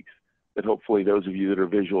 2 weeks, that hopefully those of you that are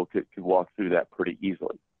visual could walk through that pretty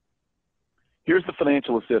easily. Here's the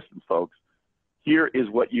financial assistance, folks. Here is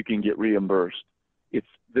what you can get reimbursed. It's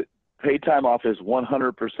the paid time off is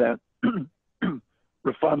 100%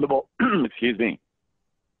 refundable, excuse me,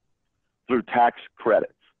 through tax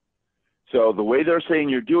credits. So the way they're saying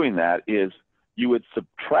you're doing that is you would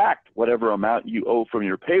subtract whatever amount you owe from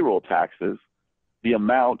your payroll taxes, the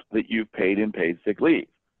amount that you've paid in paid sick leave.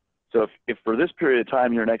 So if for this period of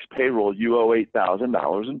time, your next payroll, you owe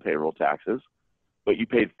 $8,000 in payroll taxes, but you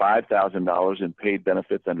paid $5,000 in paid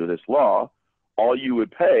benefits under this law, all you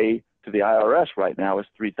would pay to the IRS right now is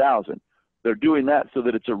 $3,000. They're doing that so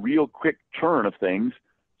that it's a real quick turn of things,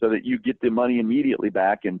 so that you get the money immediately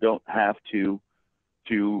back and don't have to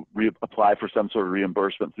apply for some sort of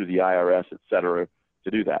reimbursement through the IRS, et cetera,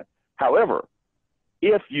 to do that. However,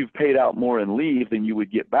 if you've paid out more in leave than you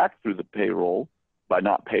would get back through the payroll by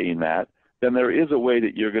not paying that, then there is a way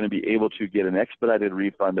that you're going to be able to get an expedited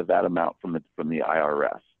refund of that amount from the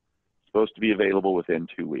IRS. It's supposed to be available within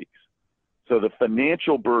 2 weeks. So the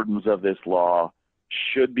financial burdens of this law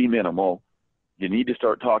should be minimal. You need to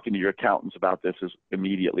start talking to your accountants about this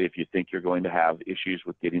immediately if you think you're going to have issues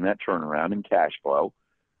with getting that turnaround in cash flow.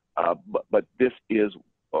 But this is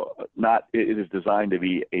it is designed to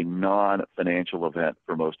be a non-financial event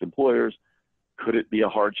for most employers. Could it be a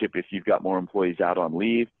hardship if you've got more employees out on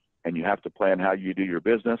leave and you have to plan how you do your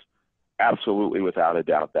business? Absolutely, without a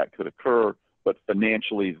doubt, that could occur. But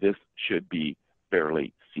financially, this should be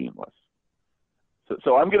fairly seamless.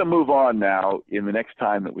 So I'm going to move on now in the next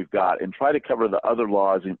time that we've got and try to cover the other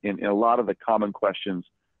laws in a lot of the common questions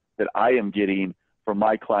that I am getting from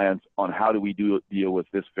my clients on how do we deal with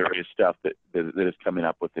this various stuff that is coming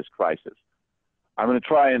up with this crisis. I'm going to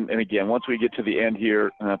try and again, once we get to the end here,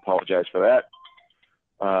 and I apologize for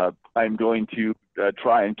that, I'm going to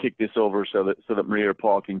try and kick this over so that Maria or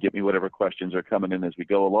Paul can get me whatever questions are coming in as we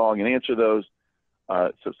go along and answer those.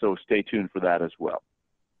 So stay tuned for that as well.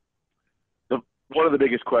 One of the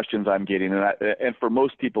biggest questions I'm getting, and for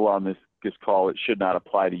most people on this call, it should not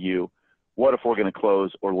apply to you. What if we're going to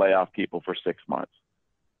close or lay off people for 6 months?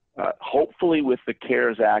 Hopefully with the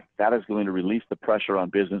CARES Act, that is going to release the pressure on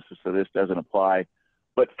businesses so this doesn't apply.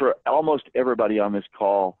 But for almost everybody on this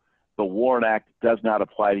call, the WARN Act does not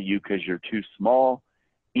apply to you because you're too small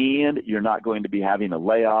and you're not going to be having a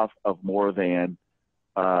layoff of more than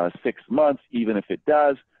 6 months, even if it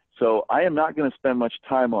does. So I am not going to spend much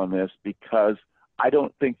time on this because I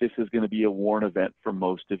don't think this is going to be a WARN event for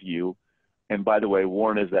most of you. And by the way,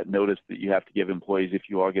 WARN is that notice that you have to give employees if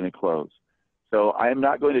you are going to close. So I am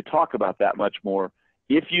not going to talk about that much more.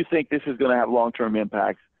 If you think this is going to have long-term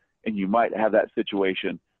impacts and you might have that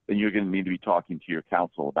situation, then you're going to need to be talking to your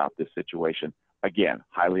counsel about this situation. Again,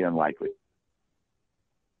 highly unlikely.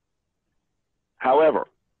 However,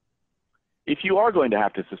 if you are going to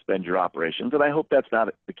have to suspend your operations, and I hope that's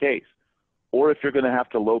not the case, or if you're going to have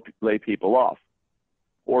to lay people off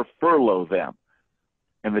or furlough them.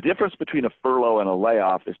 And the difference between a furlough and a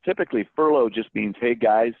layoff is typically furlough just means, hey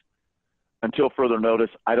guys, until further notice,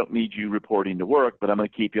 I don't need you reporting to work, but I'm going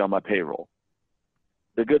to keep you on my payroll.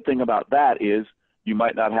 The good thing about that is you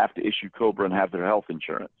might not have to issue COBRA and have their health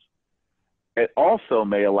insurance. It also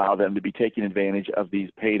may allow them to be taking advantage of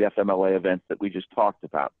these paid FMLA events that we just talked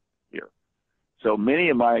about here. So many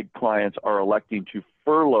of my clients are electing to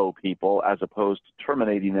furlough people as opposed to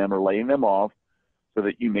terminating them or laying them off so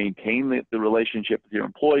that you maintain the relationship with your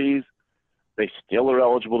employees. They still are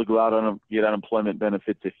eligible to go out and get unemployment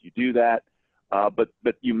benefits if you do that, but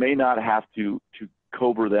you may not have to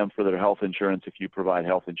COBRA them for their health insurance if you provide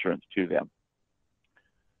health insurance to them.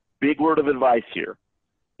 Big word of advice here.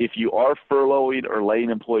 If you are furloughing or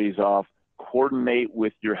laying employees off, coordinate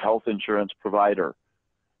with your health insurance provider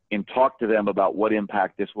and talk to them about what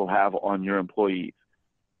impact this will have on your employees.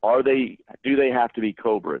 Do they have to be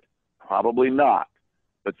COBRA'd? Probably not,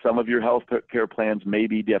 but some of your health care plans may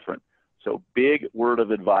be different. So big word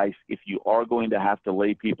of advice, if you are going to have to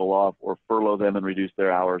lay people off or furlough them and reduce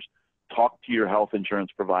their hours, talk to your health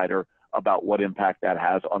insurance provider about what impact that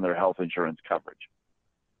has on their health insurance coverage.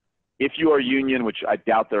 If you are union, which I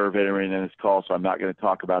doubt there are very many in this call, so I'm not going to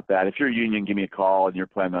talk about that. If you're union, give me a call and you're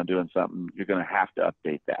planning on doing something, you're going to have to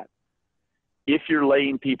update that. If you're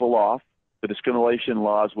laying people off, the discrimination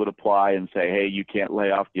laws would apply and say, hey, you can't lay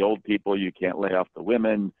off the old people, you can't lay off the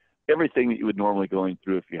women, everything that you would normally going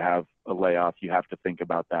through if you have a layoff, you have to think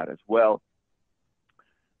about that as well.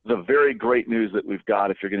 The very great news that we've got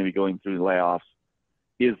if you're going to be going through layoffs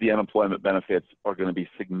is the unemployment benefits are going to be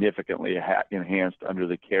significantly enhanced under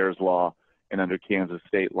the CARES law and under Kansas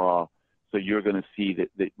state law. So you're going to see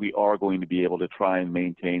that we are going to be able to try and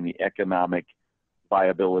maintain the economic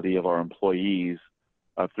viability of our employees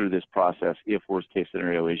through this process if worst case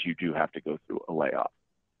scenario is you do have to go through a layoff.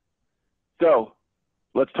 So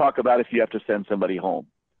let's talk about if you have to send somebody home.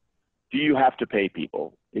 Do you have to pay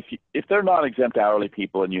people? If they're non-exempt hourly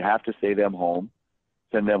people and you have to send them home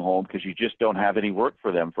because you just don't have any work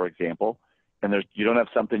for them, for example, and you don't have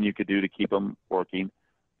something you could do to keep them working,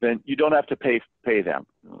 then you don't have to pay them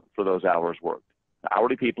for those hours worked.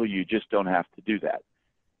 Hourly people, you just don't have to do that.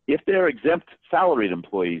 If they're exempt salaried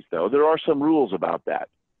employees, though, there are some rules about that.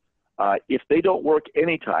 If they don't work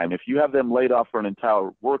anytime, if you have them laid off for an entire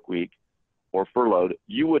work week, or furloughed,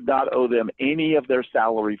 you would not owe them any of their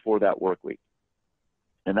salary for that work week.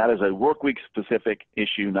 And that is a work week specific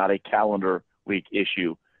issue, not a calendar week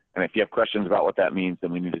issue. And if you have questions about what that means,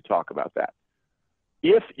 then we need to talk about that.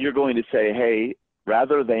 If you're going to say, hey,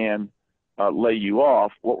 rather than lay you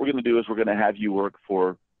off, what we're going to do is we're going to have you work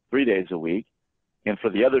for 3 days a week. And for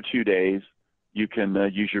the other 2 days, you can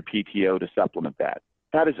use your PTO to supplement that.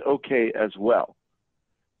 That is okay as well.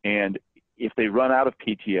 And if they run out of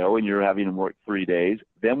PTO and you're having them work 3 days,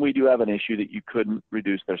 then we do have an issue that you couldn't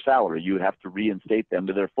reduce their salary. You would have to reinstate them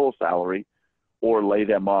to their full salary or lay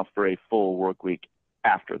them off for a full work week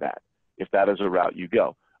after that, if that is a route you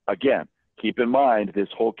go. Again, keep in mind, this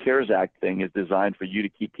whole CARES Act thing is designed for you to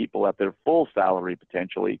keep people at their full salary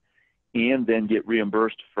potentially and then get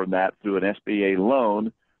reimbursed from that through an SBA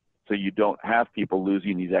loan so you don't have people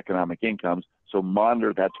losing these economic incomes. So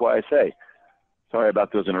monitor, that's why I say, sorry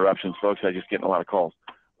about those interruptions, folks, I just getting a lot of calls.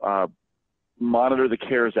 Monitor the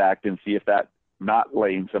CARES Act and see if that not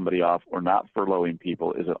laying somebody off or not furloughing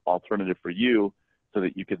people is an alternative for you so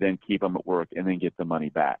that you could then keep them at work and then get the money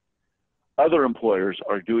back. Other employers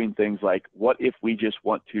are doing things like, what if we just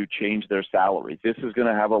want to change their salary? This is going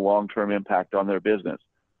to have a long-term impact on their business.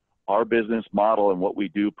 Our business model and what we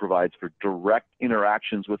do provides for direct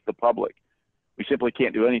interactions with the public. We simply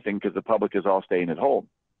can't do anything because the public is all staying at home.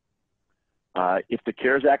 If the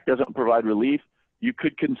CARES Act doesn't provide relief, you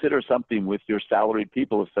could consider something with your salaried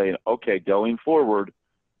people of saying, okay, going forward,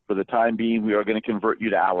 for the time being, we are going to convert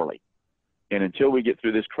you to hourly. And until we get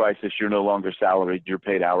through this crisis, you're no longer salaried. You're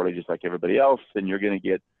paid hourly just like everybody else, and you're going to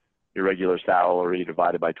get your regular salary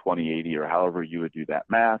divided by 20/80 or however you would do that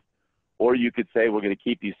math. Or you could say, we're going to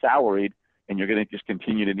keep you salaried, and you're going to just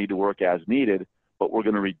continue to need to work as needed, but we're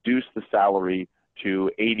going to reduce the salary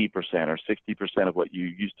to 80% or 60% of what you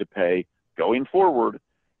used to pay going forward.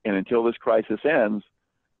 And until this crisis ends,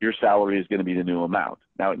 your salary is going to be the new amount.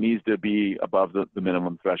 Now, it needs to be above the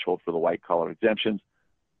minimum threshold for the white-collar exemptions.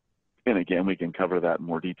 And again, we can cover that in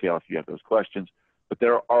more detail if you have those questions. But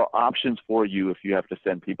there are options for you if you have to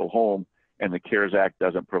send people home and the CARES Act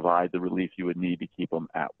doesn't provide the relief you would need to keep them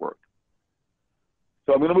at work.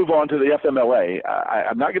 So I'm going to move on to the FMLA.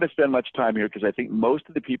 I'm not going to spend much time here because I think most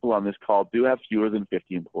of the people on this call do have fewer than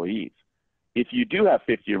 50 employees. If you do have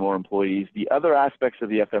 50 or more employees, the other aspects of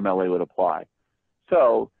the FMLA would apply.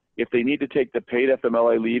 So if they need to take the paid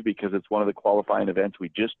FMLA leave because it's one of the qualifying events we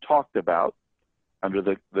just talked about under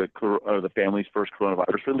the Families First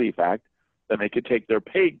Coronavirus Relief Act, then they could take their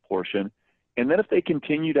paid portion. And then if they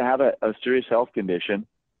continue to have a serious health condition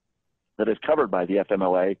that is covered by the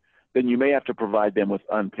FMLA, then you may have to provide them with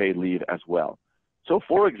unpaid leave as well. So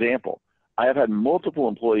for example, I have had multiple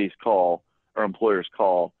employers call,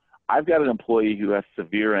 I've got an employee who has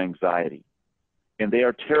severe anxiety, and they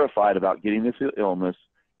are terrified about getting this illness,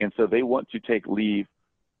 and so they want to take leave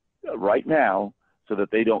right now so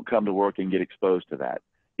that they don't come to work and get exposed to that.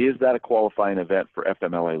 Is that a qualifying event for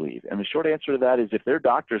FMLA leave? And the short answer to that is if their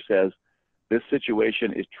doctor says this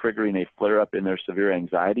situation is triggering a flare-up in their severe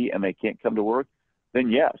anxiety and they can't come to work, then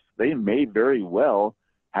yes, they may very well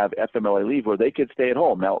have FMLA leave where they could stay at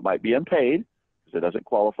home. Now, it might be unpaid because it doesn't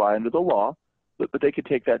qualify under the law, but they could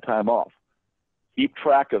take that time off. Keep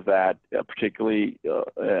track of that, particularly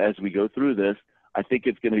as we go through this. I think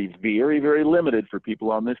it's going to be very, very limited for people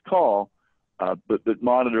on this call, but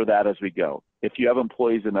monitor that as we go. If you have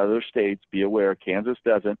employees in other states, be aware Kansas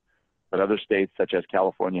doesn't, but other states such as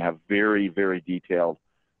California have very, very detailed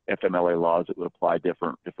FMLA laws that would apply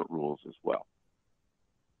different rules as well.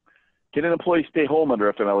 Can an employee stay home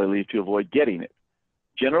under FMLA leave to avoid getting it?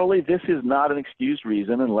 Generally, this is not an excused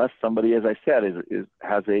reason unless somebody, as I said,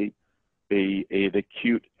 has an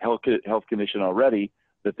acute health condition already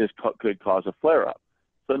that this could cause a flare-up.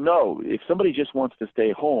 So no, if somebody just wants to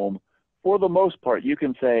stay home, for the most part, you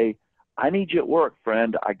can say, I need you at work,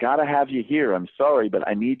 friend. I got to have you here. I'm sorry, but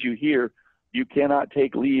I need you here. You cannot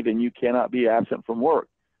take leave and you cannot be absent from work.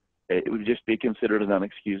 It would just be considered an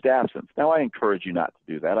unexcused absence. Now, I encourage you not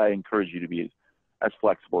to do that. I encourage you to be as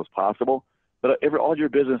flexible as possible. But all your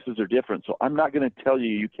businesses are different, so I'm not going to tell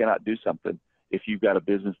you cannot do something if you've got a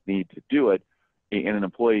business need to do it and an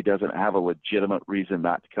employee doesn't have a legitimate reason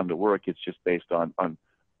not to come to work. It's just based on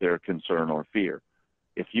their concern or fear.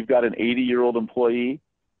 If you've got an 80-year-old employee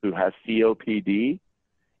who has COPD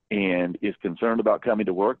and is concerned about coming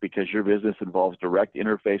to work because your business involves direct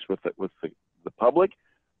interface with the public,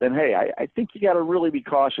 then hey, I think you got to really be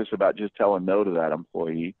cautious about just telling no to that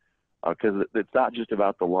employee because it's not just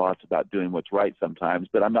about the law, it's about doing what's right sometimes,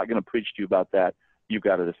 but I'm not going to preach to you about that. You've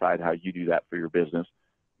got to decide how you do that for your business,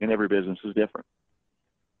 and every business is different.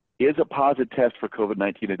 Is a positive test for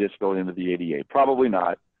COVID-19 a disability under the ADA? Probably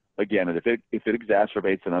not. Again, if it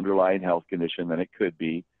exacerbates an underlying health condition, then it could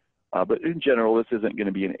be. But in general, this isn't going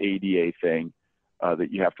to be an ADA thing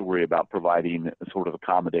that you have to worry about providing sort of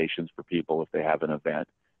accommodations for people if they have an event.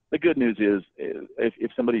 The good news is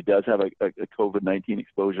if somebody does have a COVID-19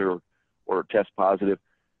 exposure or test positive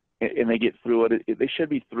and they get through it, they should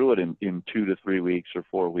be through it in 2 to 3 weeks or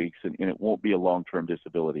 4 weeks, and it won't be a long-term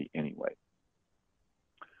disability anyway.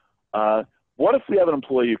 What if we have an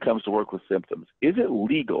employee who comes to work with symptoms? Is it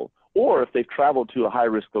legal? Or if they've traveled to a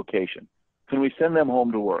high-risk location, can we send them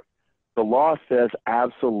home to work? The law says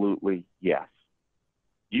absolutely yes.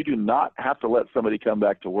 You do not have to let somebody come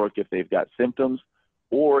back to work if they've got symptoms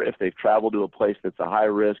or if they've traveled to a place that's a high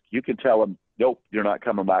risk. You can tell them, nope, you're not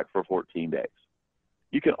coming back for 14 days.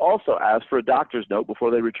 You can also ask for a doctor's note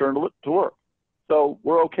before they return to work. So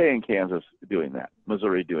we're okay in Kansas doing that,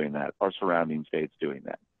 Missouri doing that, our surrounding states doing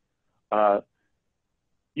that.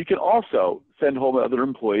 You can also send home other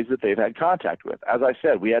employees that they've had contact with. As I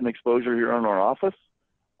said, we had an exposure here in our office.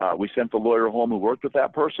 We sent the lawyer home who worked with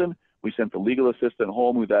that person. We sent the legal assistant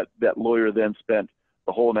home who that lawyer then spent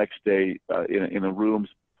the whole next day in the rooms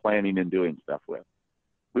planning and doing stuff with.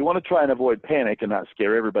 We want to try and avoid panic and not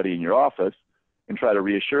scare everybody in your office and try to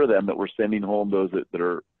reassure them that we're sending home those that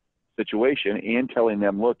are situation and telling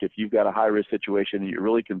them, look, if you've got a high-risk situation and you're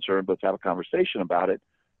really concerned, let's have a conversation about it.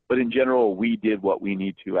 But in general, we did what we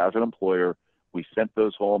need to as an employer. We sent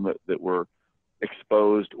those home that were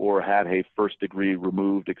exposed or had a first-degree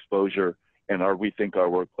removed exposure, and we think our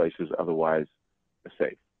workplace is otherwise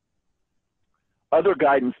safe. Other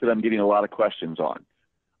guidance that I'm getting a lot of questions on.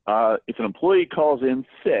 If an employee calls in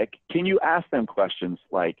sick, can you ask them questions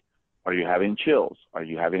like, are you having chills? Are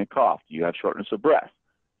you having a cough? Do you have shortness of breath?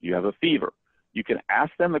 Do you have a fever? You can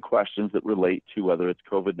ask them the questions that relate to whether it's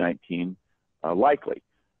COVID-19 likely.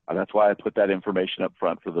 That's why I put that information up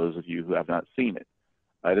front for those of you who have not seen it.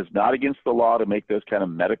 It is not against the law to make those kind of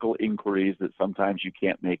medical inquiries that sometimes you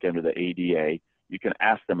can't make under the ADA. You can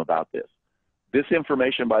ask them about this. This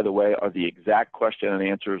information, by the way, are the exact question and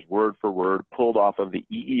answers, word for word, pulled off of the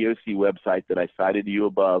EEOC website that I cited to you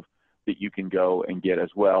above that you can go and get as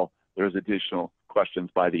well. There's additional questions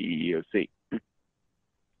by the EEOC.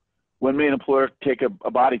 When may an employer take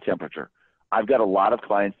a body temperature? I've got a lot of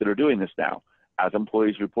clients that are doing this now. As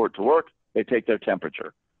employees report to work, they take their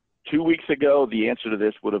temperature. 2 weeks ago, the answer to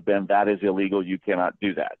this would have been, that is illegal, you cannot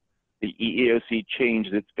do that. The EEOC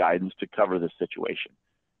changed its guidance to cover this situation.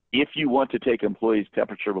 If you want to take employees'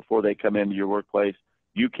 temperature before they come into your workplace,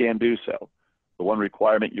 you can do so. The one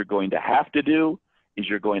requirement you're going to have to do is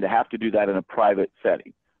you're going to have to do that in a private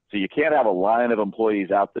setting. So you can't have a line of employees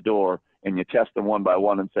out the door and you test them one by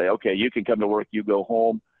one and say, okay, you can come to work, you go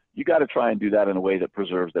home. You got to try and do that in a way that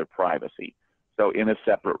preserves their privacy. So in a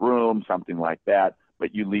separate room, something like that,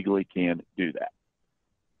 but you legally can do that.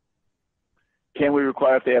 Can we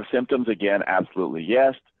require if they have symptoms? Again, absolutely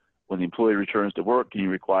yes. When the employee returns to work, can you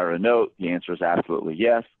require a note? The answer is absolutely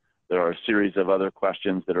yes. There are a series of other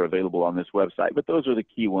questions that are available on this website, but those are the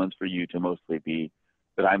key ones for you to mostly be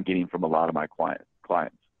that I'm getting from a lot of my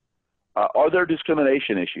clients. Are there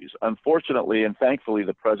discrimination issues? Unfortunately and thankfully,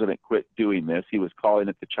 the president quit doing this. He was calling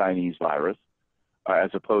it the Chinese virus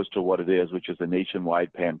as opposed to what it is, which is a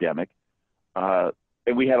nationwide pandemic. And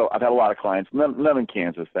I've had a lot of clients, none in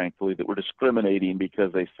Kansas, thankfully, that were discriminating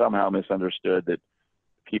because they somehow misunderstood that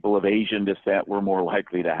people of Asian descent were more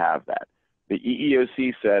likely to have that. The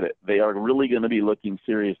EEOC said they are really going to be looking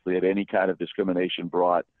seriously at any kind of discrimination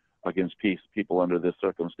brought against people under this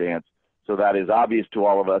circumstance. So that is obvious to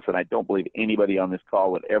all of us, and I don't believe anybody on this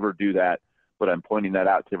call would ever do that, but I'm pointing that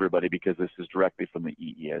out to everybody because this is directly from the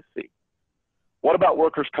EEOC. What about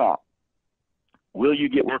workers' comp? Will you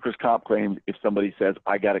get workers' comp claims if somebody says,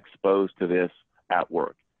 I got exposed to this at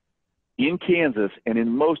work? In Kansas, and in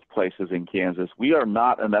most places in Kansas, we are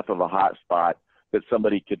not enough of a hot spot that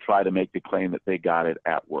somebody could try to make the claim that they got it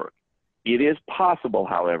at work. It is possible,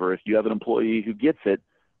 however, if you have an employee who gets it,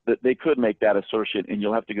 that they could make that assertion, and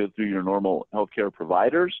you'll have to go through your normal healthcare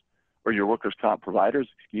providers or your workers' comp providers,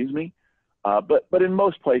 excuse me. But in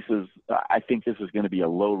most places, I think this is going to be a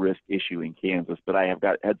low-risk issue in Kansas, but I have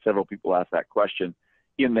had several people ask that question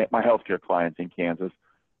in my healthcare clients in Kansas,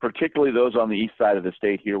 particularly those on the east side of the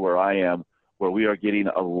state here where I am, where we are getting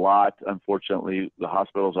a lot, unfortunately, the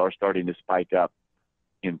hospitals are starting to spike up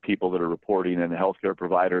in people that are reporting, and the healthcare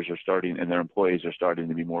providers are starting, and their employees are starting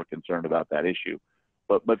to be more concerned about that issue.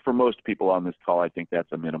 But for most people on this call, I think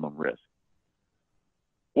that's a minimum risk.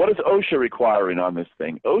 What is OSHA requiring on this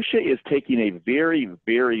thing? OSHA is taking a very,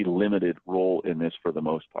 very limited role in this for the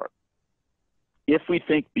most part. If we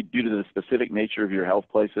think due to the specific nature of your health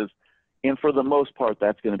places, and for the most part,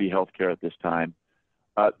 that's going to be healthcare at this time,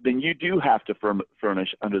 then you do have to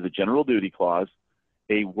furnish under the general duty clause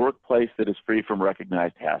a workplace that is free from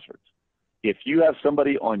recognized hazards. If you have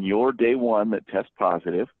somebody on your day one that tests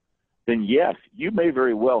positive, then yes, you may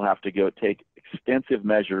very well have to go take extensive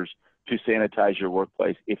measures to sanitize your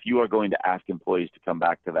workplace if you are going to ask employees to come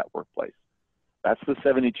back to that workplace. That's the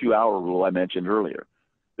 72-hour rule I mentioned earlier.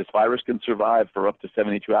 This virus can survive for up to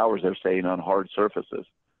 72 hours, they're saying, on hard surfaces.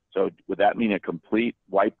 So would that mean a complete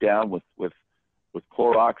wipe down with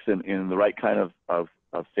Clorox and the right kind of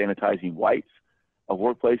sanitizing wipes of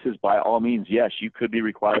workplaces? By all means, yes, you could be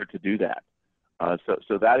required to do that.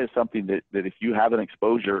 So that is something that if you have an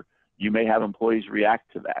exposure, you may have employees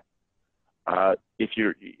react to that. If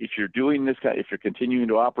you're doing this, if you're continuing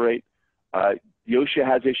to operate, the OSHA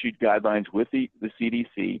has issued guidelines with the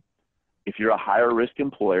CDC. If you're a higher risk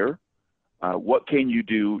employer, what can you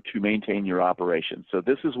do to maintain your operation? So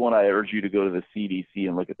this is one I urge you to go to the CDC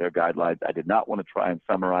and look at their guidelines. I did not want to try and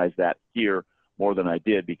summarize that here more than I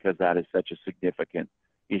did because that is such a significant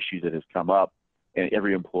issue that has come up, and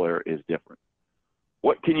every employer is different.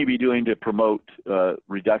 What can you be doing to promote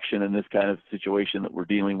reduction in this kind of situation that we're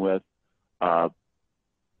dealing with?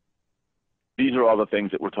 These are all the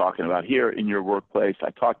things that we're talking about here in your workplace.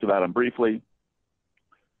 I talked about them briefly.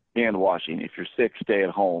 Hand washing. If you're sick, stay at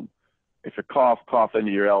home. If you cough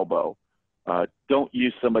into your elbow. Don't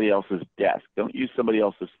use somebody else's desk. Don't use somebody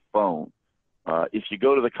else's phone. If you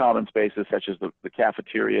go to the common spaces, such as the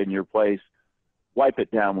cafeteria in your place, wipe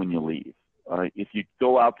it down when you leave. If you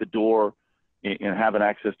go out the door and have an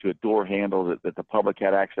access to a door handle that the public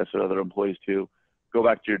had access to other employees to, go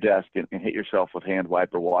back to your desk and hit yourself with hand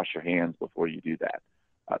wipe or wash your hands before you do that.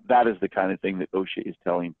 That is the kind of thing that OSHA is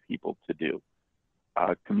telling people to do.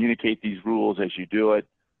 Communicate these rules as you do it.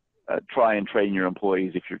 Try and train your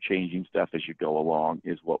employees if you're changing stuff as you go along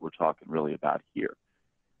is what we're talking really about here.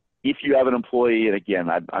 If you have an employee, and again,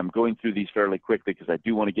 I'm going through these fairly quickly because I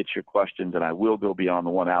do want to get your questions, and I will go beyond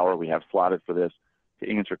the 1 hour we have slotted for this to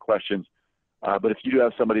answer questions. But if you do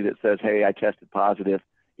have somebody that says, hey, I tested positive,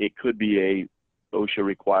 it could be a OSHA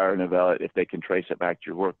require and evaluate if they can trace it back to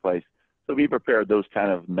your workplace. So be prepared. Those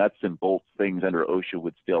kind of nuts and bolts things under OSHA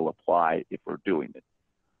would still apply if we're doing it.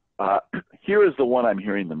 Here is the one I'm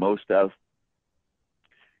hearing the most of.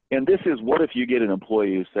 And this is, what if you get an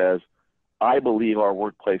employee who says, I believe our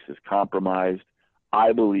workplace is compromised.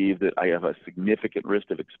 I believe that I have a significant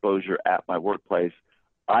risk of exposure at my workplace.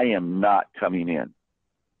 I am not coming in.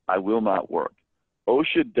 I will not work.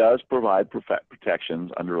 OSHA does provide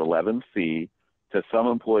protections under 11C to some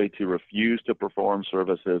employee to refuse to perform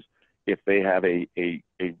services if they have a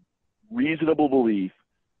reasonable belief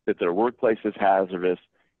that their workplace is hazardous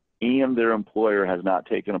and their employer has not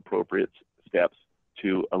taken appropriate steps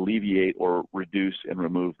to alleviate or reduce and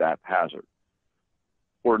remove that hazard.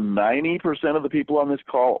 For 90% of the people on this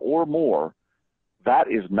call or more,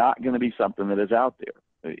 that is not going to be something that is out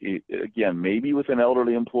there. Again, maybe with an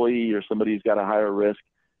elderly employee or somebody who's got a higher risk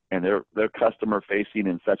and they're customer facing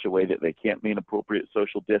in such a way that they can't mean appropriate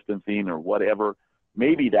social distancing or whatever,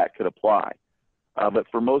 maybe that could apply. But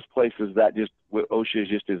for most places, that just, OSHA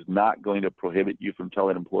just is not going to prohibit you from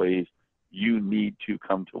telling employees you need to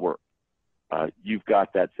come to work. You've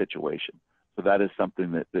got that situation. So that is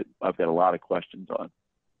something that I've got a lot of questions on.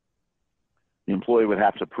 The employee would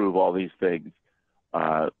have to prove all these things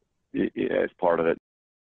as part of it.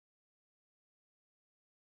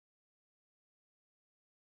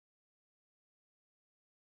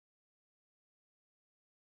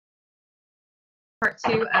 Part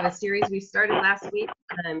 2 of a series we started last week.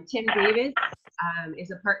 Tim Davis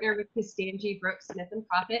is a partner with Constangy, Brooks, Smith, and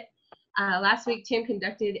Prophate. Last week, Tim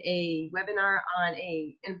conducted a webinar on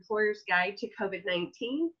an employer's guide to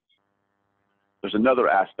COVID-19. There's another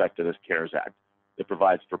aspect of this CARES Act that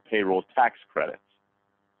provides for payroll tax credits.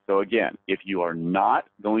 So again, if you are not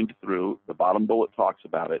going through, the bottom bullet talks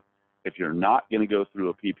about it, if you're not going to go through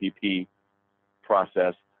a PPP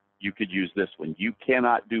process, you could use this one. You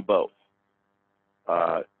cannot do both.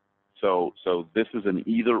 So this is an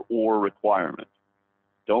either or requirement.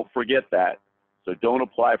 Don't forget that. So don't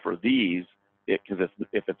apply for these because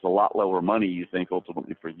if it's a lot lower money, you think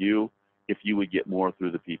ultimately for you, if you would get more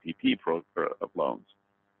through the PPP loans.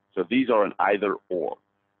 So these are an either or.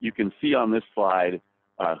 You can see on this slide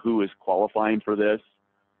who is qualifying for this,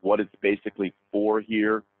 what it's basically for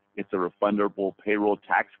here. It's a refundable payroll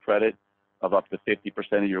tax credit of up to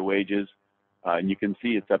 50% of your wages. And you can see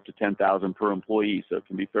it's up to $10,000 per employee, so it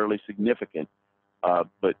can be fairly significant.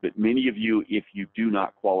 But many of you, if you do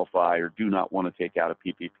not qualify or do not want to take out a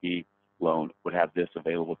PPP loan, would have this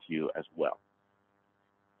available to you as well.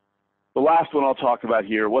 The last one I'll talk about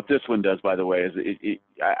here, what this one does, by the way, is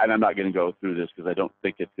and I'm not going to go through this because I don't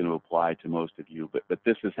think it's going to apply to most of you, but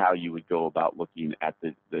this is how you would go about looking at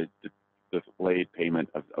the delayed payment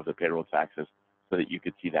of the payroll taxes so that you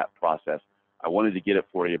could see that process. I wanted to get it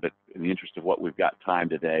for you, but in the interest of what we've got time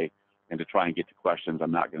today and to try and get to questions,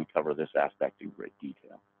 I'm not going to cover this aspect in great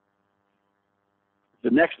detail.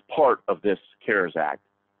 The next part of this CARES Act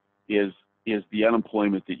is the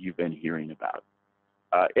unemployment that you've been hearing about.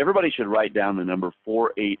 Everybody should write down the number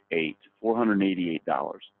 488,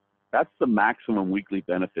 $488. That's the maximum weekly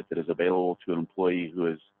benefit that is available to an employee who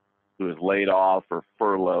is laid off or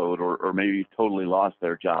furloughed or maybe totally lost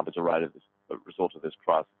their job as a result of this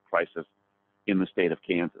crisis in the state of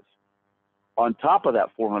Kansas. On top of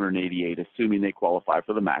that 488, assuming they qualify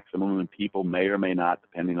for the maximum, and people may or may not,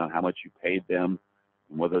 depending on how much you paid them,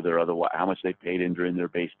 and whether they're otherwise, how much they paid in during their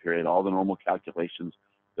base period, all the normal calculations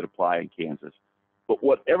that apply in Kansas. But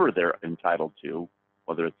whatever they're entitled to,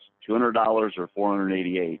 whether it's $200 or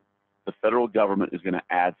 $488, the federal government is going to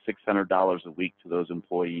add $600 a week to those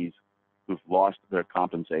employees who've lost their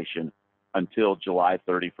compensation until July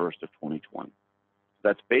 31st of 2020.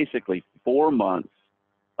 That's basically 4 months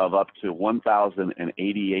of up to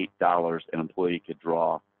 $1,088 an employee could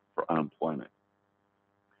draw for unemployment.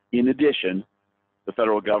 In addition, the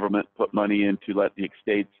federal government put money in to let the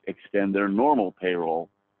states extend their normal payroll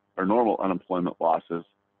or normal unemployment losses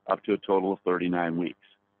up to a total of 39 weeks.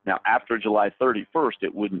 Now, after July 31st,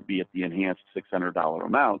 it wouldn't be at the enhanced $600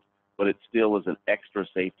 amount, but it still is an extra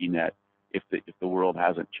safety net if the world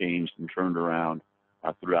hasn't changed and turned around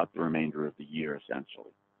throughout the remainder of the year,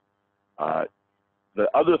 essentially. The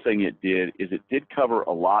other thing it did is it did cover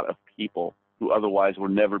a lot of people who otherwise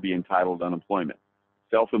would never be entitled to unemployment.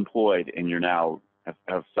 Self-employed, and you're now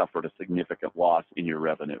have suffered a significant loss in your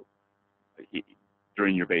revenue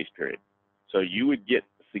during your base period. So you would get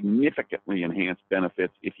significantly enhanced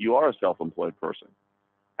benefits if you are a self-employed person.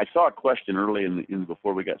 I saw a question early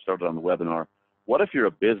before we got started on the webinar. What if you're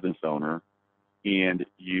a business owner and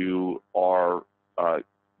you are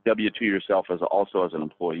W-2 yourself also as an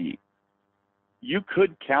employee? You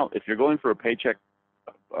could count, if you're going for a paycheck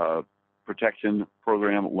protection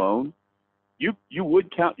program loan, you would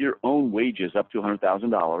count your own wages up to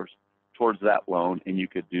 $100,000 towards that loan, and you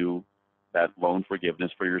could do that loan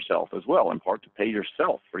forgiveness for yourself as well, in part to pay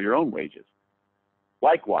yourself for your own wages.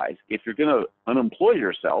 Likewise, if you're going to unemploy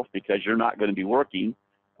yourself because you're not going to be working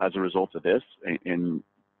as a result of this, and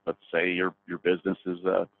let's say your business is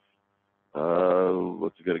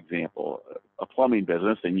what's a good example? A plumbing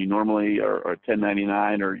business, and you normally are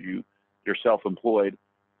 1099 or you're self-employed,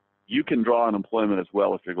 you can draw unemployment as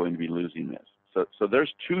well if you're going to be losing this. So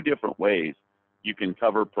there's two different ways you can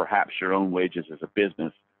cover perhaps your own wages as a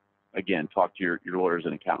business. Again, talk to your lawyers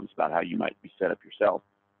and accountants about how you might be set up yourself.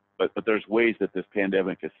 But there's ways that this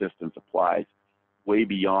pandemic assistance applies way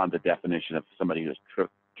beyond the definition of somebody who's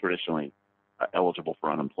traditionally eligible for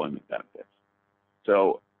unemployment benefits.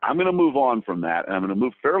 So I'm going to move on from that, and I'm going to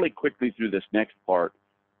move fairly quickly through this next part.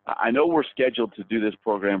 I know we're scheduled to do this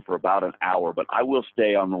program for about an hour, but I will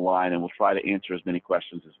stay on the line and we'll try to answer as many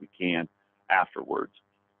questions as we can afterwards.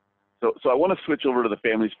 So I want to switch over to the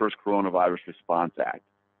Families First Coronavirus Response Act.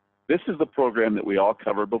 This is the program that we all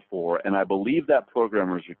covered before, and I believe that program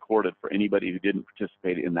was recorded for anybody who didn't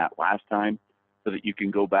participate in that last time so that you can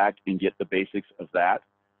go back and get the basics of that.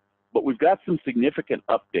 But we've got some significant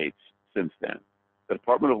updates since then. The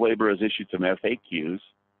Department of Labor has issued some FAQs,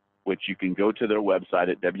 which you can go to their website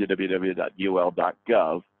at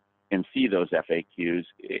www.dol.gov and see those FAQs,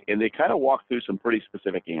 and they kind of walk through some pretty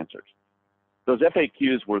specific answers. Those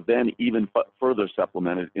FAQs were then even further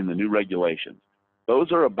supplemented in the new regulations.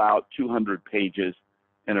 Those are about 200 pages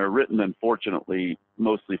and are written, unfortunately,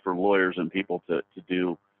 mostly for lawyers and people to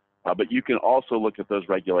do. But you can also look at those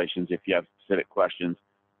regulations if you have specific questions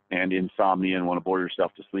and insomnia and want to bore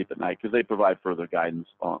yourself to sleep at night, because they provide further guidance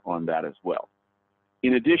on that as well.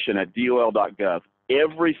 In addition, at dol.gov,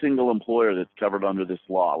 every single employer that's covered under this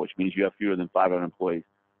law, which means you have fewer than 500 employees,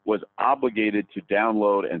 was obligated to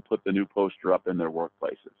download and put the new poster up in their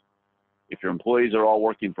workplaces. If your employees are all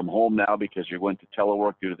working from home now because you're going to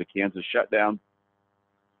telework due to the Kansas shutdown,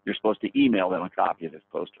 you're supposed to email them a copy of this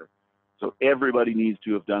poster. So everybody needs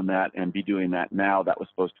to have done that and be doing that now. That was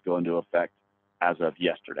supposed to go into effect as of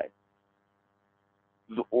yesterday.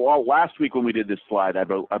 Well, last week when we did this slide,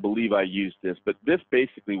 I believe I used this, but this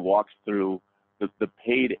basically walks through the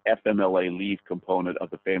paid FMLA leave component of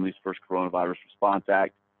the Families First Coronavirus Response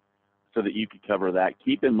Act so that you can cover that.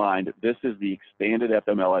 Keep in mind, this is the expanded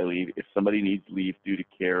FMLA leave if somebody needs leave due to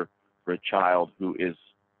care for a child who is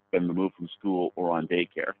been removed from school or on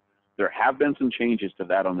daycare. There have been some changes to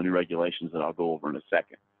that on the new regulations that I'll go over in a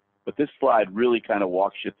second. But this slide really kind of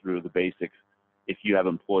walks you through the basics if you have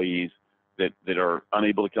employees that are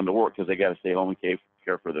unable to come to work because they got to stay home and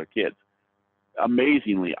care for their kids.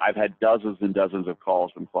 Amazingly, I've had dozens and dozens of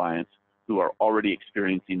calls from clients who are already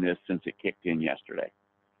experiencing this since it kicked in yesterday.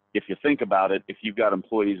 If you think about it, if you've got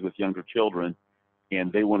employees with younger children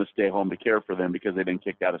and they want to stay home to care for them because they've been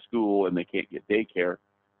kicked out of school and they can't get daycare,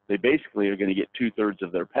 they basically are going to get 2/3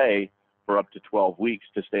 of their pay for up to 12 weeks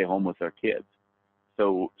to stay home with their kids.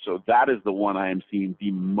 So that is the one I am seeing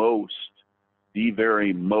the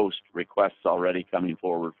very most requests already coming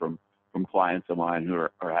forward from clients of mine who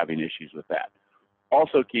are having issues with that.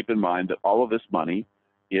 Also keep in mind that all of this money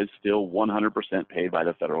is still 100% paid by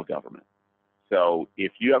the federal government. So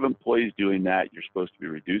if you have employees doing that, you're supposed to be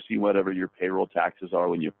reducing whatever your payroll taxes are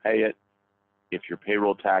when you pay it. If your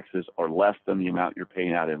payroll taxes are less than the amount you're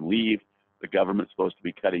paying out in leave, the government's supposed to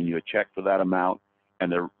be cutting you a check for that amount, and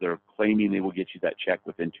they're claiming they will get you that check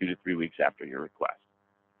within 2 to 3 weeks after your request.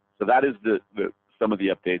 So that is some of the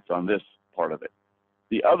updates on this part of it.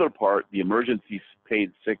 The other part, the emergency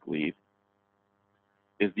paid sick leave,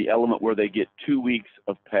 is the element where they get 2 weeks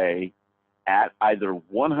of pay at either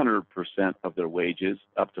 100% of their wages,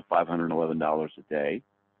 up to $511 a day,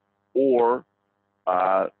 or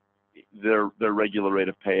their regular rate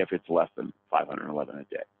of pay if it's less than $511 a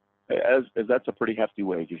day. As that's a pretty hefty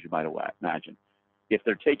wage, as you might imagine. If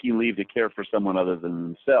they're taking leave to care for someone other than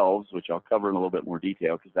themselves, which I'll cover in a little bit more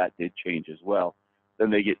detail because that did change as well, then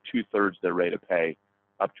they get 2/3 their rate of pay,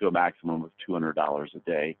 up to a maximum of $200 a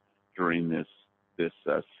day during this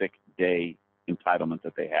sick day entitlement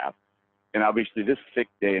that they have. And obviously this sick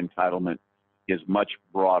day entitlement is much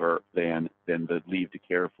broader than the leave to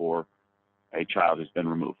care for a child who's been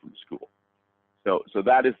removed from school. So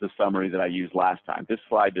that is the summary that I used last time. This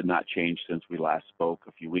slide did not change since we last spoke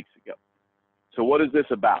a few weeks ago. So what is this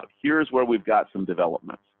about? Here's where we've got some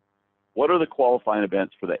developments. What are the qualifying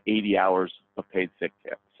events for the 80 hours of paid sick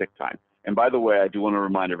time? And by the way, I do want to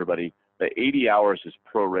remind everybody that 80 hours is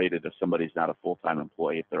prorated if somebody's not a full-time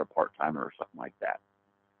employee, if they're a part-timer or something like that.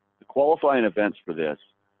 The qualifying events for this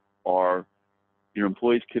are your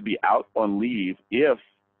employees could be out on leave if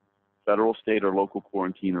federal, state, or local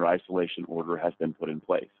quarantine or isolation order has been put in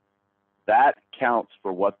place. That counts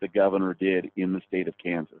for what the governor did in the state of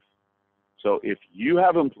Kansas. So if you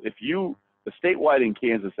have, the statewide in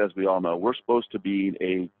Kansas, as we all know, we're supposed to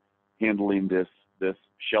be handling this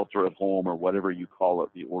shelter at home or whatever you call it,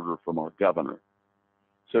 the order from our governor.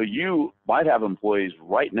 So you might have employees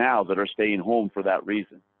right now that are staying home for that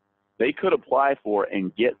reason. They could apply for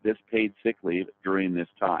and get this paid sick leave during this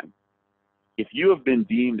time. If you have been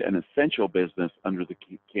deemed an essential business under the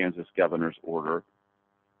Kansas governor's order,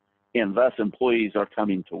 and thus employees are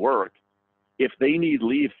coming to work, if they need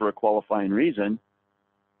leave for a qualifying reason,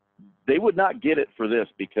 they would not get it for this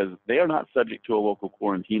because they are not subject to a local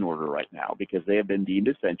quarantine order right now because they have been deemed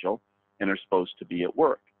essential and are supposed to be at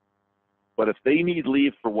work. But if they need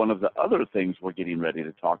leave for one of the other things we're getting ready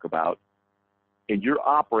to talk about, and you're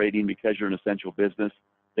operating because you're an essential business,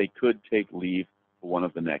 they could take leave for one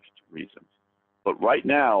of the next reasons. But right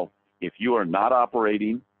now, if you are not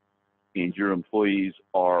operating and your employees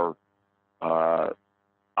are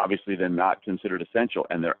obviously then not considered essential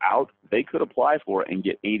and they're out, they could apply for and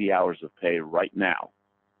get 80 hours of pay right now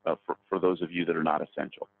for those of you that are not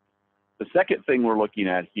essential. The second thing we're looking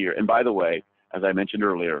at here, and by the way, as I mentioned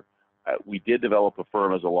earlier, we did develop a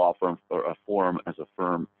firm as a law firm, or a form as a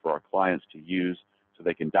firm for our clients to use so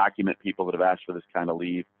they can document people that have asked for this kind of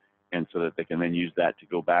leave and so that they can then use that to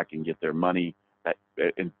go back and get their money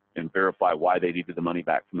and verify why they needed the money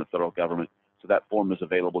back from the federal government. So that form is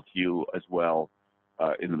available to you as well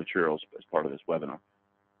in the materials as part of this webinar.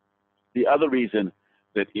 The other reason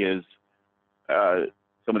that is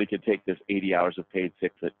somebody could take this 80 hours of paid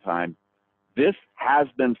sick time, this has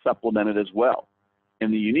been supplemented as well.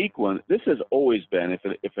 And the unique one, this has always been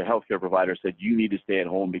if a healthcare provider said you need to stay at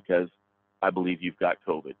home because I believe you've got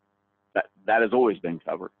COVID. That has always been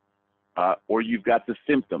covered. Or you've got the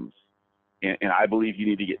symptoms and I believe you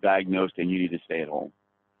need to get diagnosed and you need to stay at home.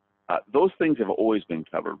 Those things have always been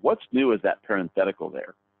covered. What's new is that parenthetical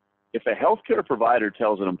there. If a healthcare provider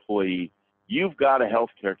tells an employee, you've got a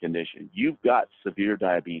healthcare condition, you've got severe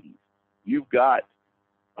diabetes, you've got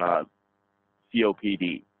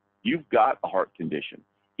COPD, you've got a heart condition.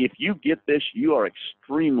 If you get this, you are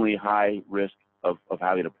extremely high risk of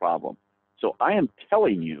having a problem. So I am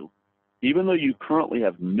telling you, even though you currently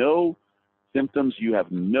have no symptoms, you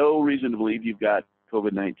have no reason to believe you've got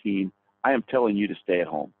COVID-19, I am telling you to stay at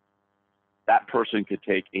home. That person could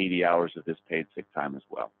take 80 hours of this paid sick time as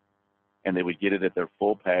well. and they would get it at their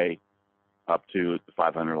full pay up to the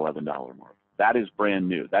 $511 mark. That is brand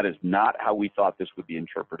new. That is not how we thought this would be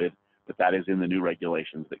interpreted, but that is in the new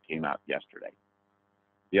regulations that came out yesterday.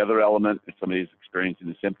 The other element, if somebody is experiencing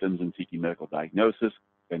the symptoms and seeking medical diagnosis,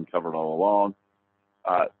 been covered all along.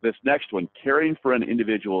 This next one, caring for an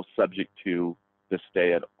individual subject to the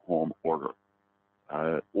stay-at-home order,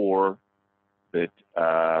 or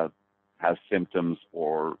that has symptoms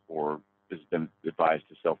or has been advised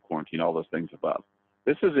to self-quarantine, all those things above.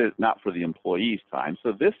 This is not for the employee's time,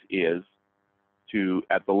 so this is to,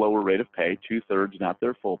 at the lower rate of pay, 2/3, not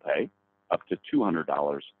their full pay, up to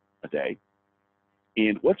 $200 a day.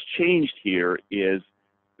 And what's changed here is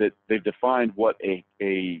that they've defined what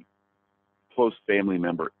a close family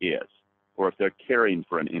member is, or if they're caring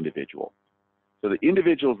for an individual. So the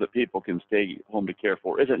individuals that people can stay home to care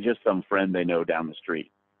for isn't just some friend they know down the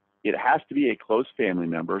street. It has to be a close family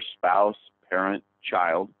member, spouse, parent,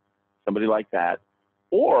 child, somebody like that,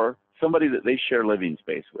 or somebody that they share living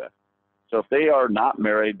space with. So if they are not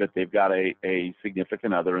married, but they've got a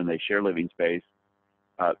significant other and they share living space,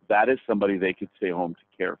 that is somebody they could stay home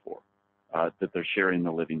to care for, that they're sharing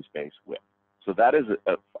the living space with. So that is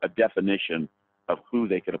a definition of who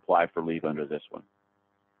they could apply for leave under this one.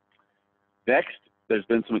 Next, there's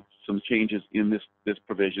been some changes in this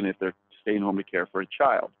provision if they're staying home to care for a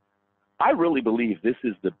child. I really believe this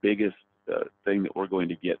is the biggest thing that we're going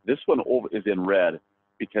to get. This one is in red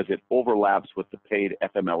because it overlaps with the paid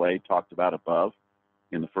FMLA talked about above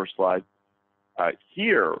in the first slide.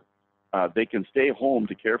 Here, they can stay home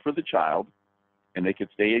to care for the child, and they could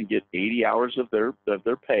stay and get 80 hours of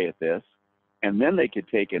their pay at this, and then they could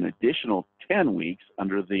take an additional 10 weeks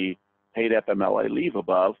under the paid FMLA leave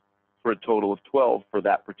above for a total of 12 for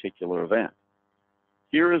that particular event.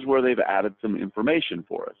 Here is where they've added some information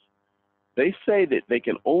for us. They say that they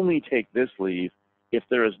can only take this leave if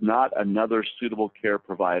there is not another suitable care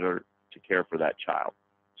provider to care for that child.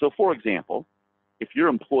 So for example, if your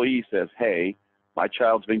employee says, hey, my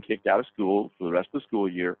child's been kicked out of school for the rest of the school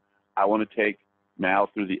year, I want to take now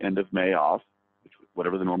through the end of May off,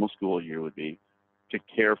 whatever the normal school year would be, to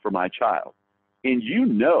care for my child. And you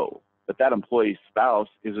know that that employee's spouse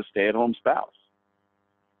is a stay-at-home spouse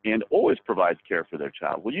and always provides care for their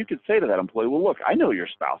child. Well, you could say to that employee, well, look, I know your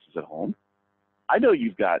spouse is at home. I know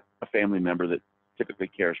you've got a family member that typically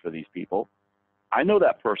cares for these people. I know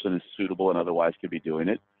that person is suitable and otherwise could be doing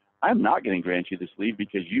it. I'm not going to grant you this leave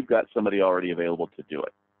because you've got somebody already available to do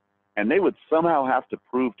it. And they would somehow have to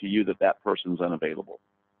prove to you that that person's unavailable.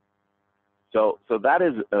 So that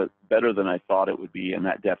is better than I thought it would be, and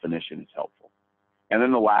that definition is helpful. And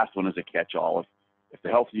then the last one is a catch-all. If the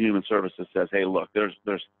Health and Human Services says, hey, look, there's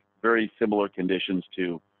very similar conditions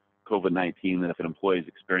to COVID-19 that if an employee is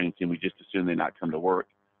experiencing, we just assume they not come to work.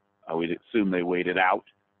 We'd assume they wait it out.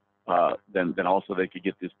 Then also they could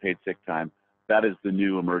get this paid sick time. That is the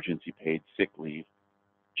new emergency paid sick leave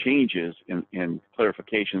changes and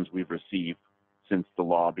clarifications we've received since the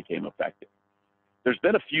law became effective. There's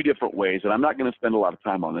been a few different ways, and I'm not going to spend a lot of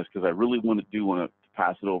time on this because I really want to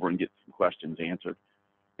pass it over and get some questions answered.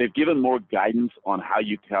 They've given more guidance on how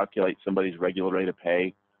you calculate somebody's regular rate of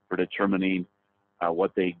pay for determining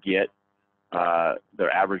what they get,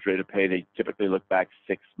 their average rate of pay. They typically look back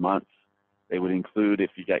 6 months. They would include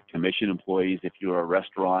if you got commission employees, if you're a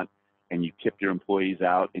restaurant and you tip your employees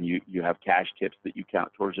out and you have cash tips that you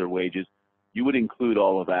count towards their wages, you would include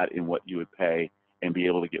all of that in what you would pay and be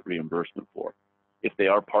able to get reimbursement for. If they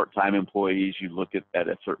are part-time employees, you look at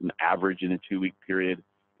a certain average in a 2-week period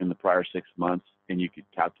in the prior 6 months, and you could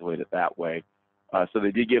calculate it that way. So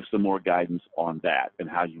they did give some more guidance on that and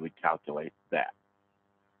how you would calculate that.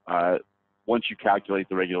 Once you calculate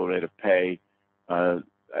the regular rate of pay,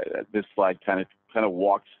 this slide kind of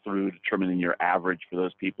walks through determining your average for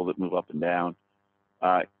those people that move up and down.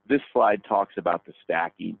 This slide talks about the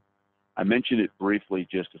stacking. I mentioned it briefly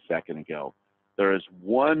just a second ago. There is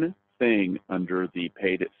one thing under the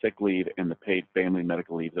paid sick leave and the paid family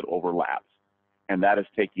medical leave that overlaps, and that is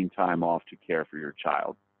taking time off to care for your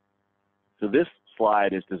child. So this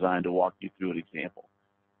slide is designed to walk you through an example.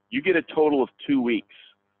 You get a total of 2 weeks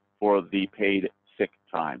for the paid sick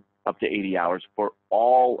time, up to 80 hours for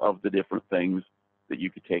all of the different things that you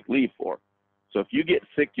could take leave for. So if you get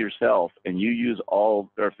sick yourself and you use all,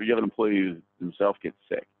 or if you have an employee who himself gets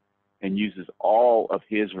sick and uses all of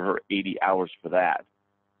his or her 80 hours for that,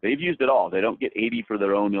 they've used it all. They don't get 80 for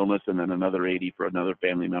their own illness and then another 80 for another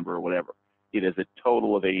family member or whatever. It is a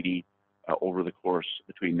total of 80 over the course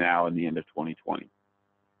between now and the end of 2020.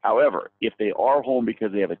 However, if they are home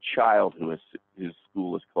because they have a child whose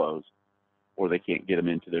school is closed or they can't get them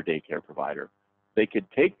into their daycare provider, they could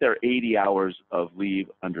take their 80 hours of leave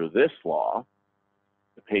under this law,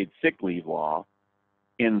 the paid sick leave law,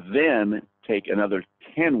 and then take another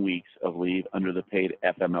 10 weeks of leave under the paid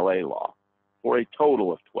FMLA law, for a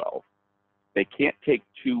total of 12. They can't take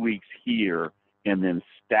 2 weeks here and then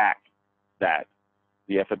stack that,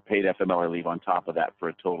 the paid FMLA leave on top of that for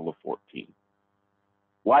a total of 14.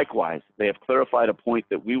 Likewise, they have clarified a point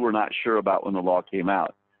that we were not sure about when the law came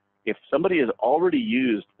out. If somebody has already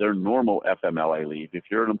used their normal FMLA leave, if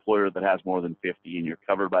you're an employer that has more than 50 and you're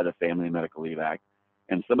covered by the Family and Medical Leave Act,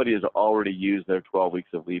 and somebody has already used their 12 weeks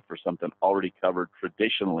of leave for something already covered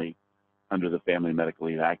traditionally under the Family and Medical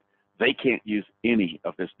Leave Act, they can't use any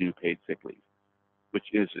of this new paid sick leave, which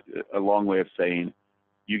is a long way of saying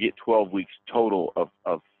you get 12 weeks total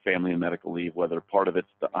of family and medical leave, whether part of it's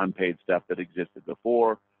the unpaid stuff that existed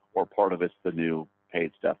before or part of it's the new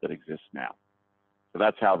paid stuff that exists now. So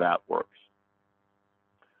that's how that works.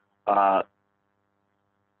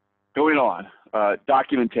 Going on,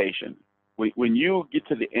 documentation. When you get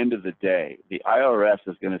to the end of the day, the IRS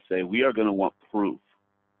is going to say, we are going to want proof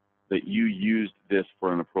that you used this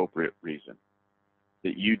for an appropriate reason,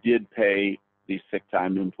 that you did pay these sick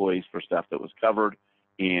time to employees for stuff that was covered,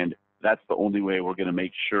 and that's the only way we're going to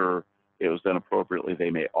make sure it was done appropriately. They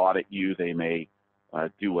may audit you, they may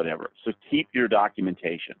do whatever. So keep your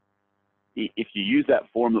documentation. If you use that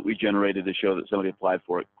form that we generated to show that somebody applied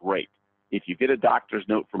for it, great. If you get a doctor's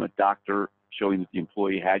note from a doctor showing that the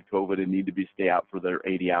employee had COVID and need to stay out for their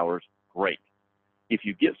 80 hours, great. If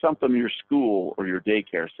you get something from your school or your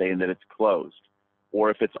daycare saying that it's closed, or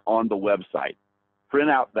if it's on the website, print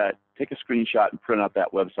out that, take a screenshot and print out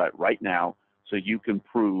that website right now so you can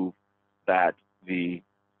prove that the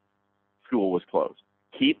school was closed.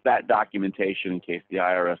 Keep that documentation in case the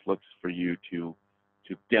IRS looks for you to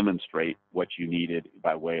demonstrate what you needed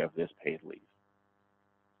by way of this paid leave.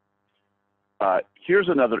 Here's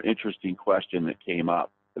another interesting question that came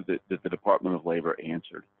up that the Department of Labor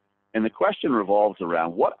answered. And the question revolves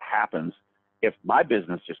around what happens if my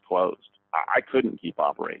business just closed. I couldn't keep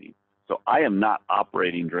operating. So I am not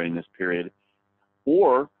operating during this period.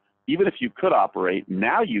 Or even if you could operate,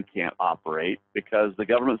 now you can't operate because the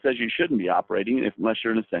government says you shouldn't be operating unless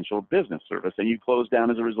you're an essential business service and you close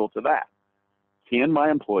down as a result of that. Can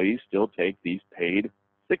my employees still take these paid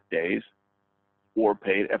sick days or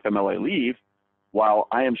paid FMLA leave while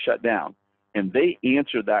I am shut down? And they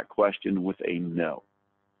answered that question with a no.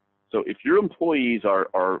 So if your employees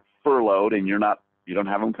are furloughed and you don't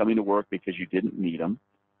have them coming to work because you didn't need them,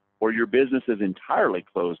 or your business is entirely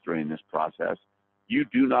closed during this process, you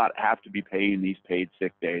do not have to be paying these paid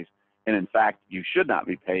sick days. And in fact, you should not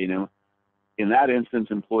be paying them. In that instance,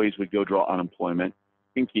 employees would go draw unemployment.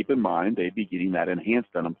 And keep in mind, they'd be getting that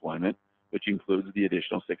enhanced unemployment, which includes the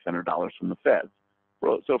additional $600 from the feds.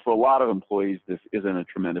 So for a lot of employees, this isn't a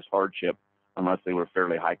tremendous hardship unless they were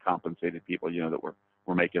fairly high compensated people, that were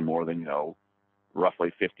making more than,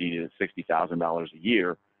 roughly $50,000 to $60,000 a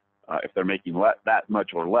year. If they're making that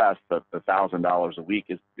much or less, the $1,000 a week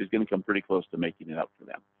is going to come pretty close to making it up for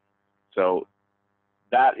them. So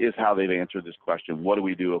that is how they've answered this question. What do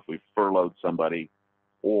we do if we furloughed somebody,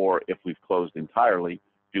 or if we've closed entirely?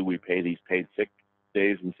 Do we pay these paid sick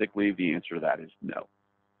days and sick leave? The answer to that is no.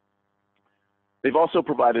 They've also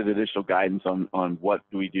provided additional guidance on what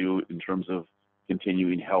do we do in terms of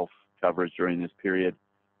continuing health coverage during this period.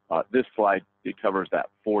 This slide, it covers that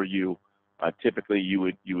for you. Typically, you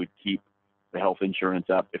would keep the health insurance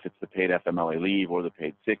up if it's the paid FMLA leave or the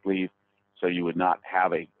paid sick leave, so you would not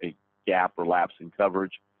have a gap or lapse in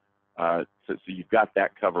coverage. So you've got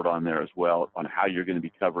that covered on there as well on how you're going to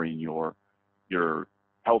be covering your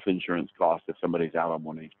health insurance costs if somebody's out on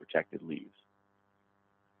one of these protected leaves.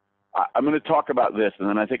 I'm going to talk about this, and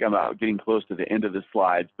then I think I'm getting close to the end of the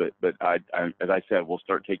slides, but as I said, we'll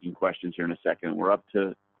start taking questions here in a second. We're up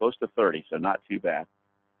to close to 30, so not too bad.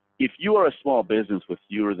 If you are a small business with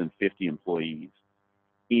fewer than 50 employees,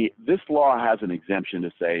 this law has an exemption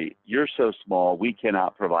to say, you're so small, we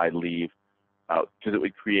cannot provide leave because it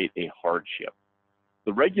would create a hardship.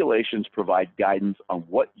 The regulations provide guidance on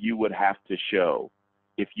what you would have to show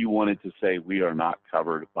if you wanted to say we are not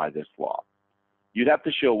covered by this law. You'd have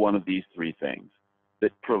to show one of these three things: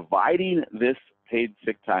 that providing this paid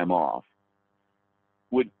sick time off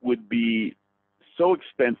would be so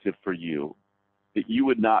expensive for you that you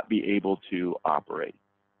would not be able to operate.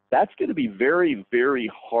 That's going to be very,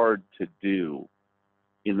 very hard to do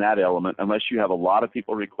in that element unless you have a lot of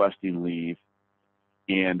people requesting leave,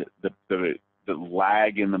 and the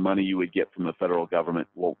lag in the money you would get from the federal government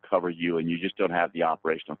won't cover you, and you just don't have the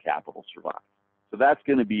operational capital to survive. So that's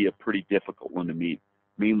going to be a pretty difficult one to meet,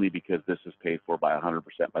 mainly because this is paid for by 100%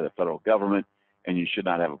 by the federal government, and you should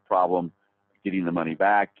not have a problem getting the money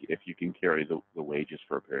back if you can carry the wages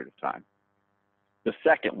for a period of time. The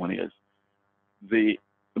second one is the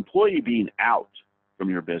employee being out from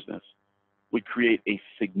your business would create a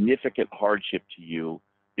significant hardship to you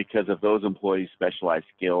because of those employees' specialized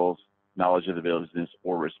skills, knowledge of the business,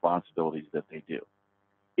 or responsibilities that they do.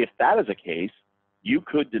 If that is the case, you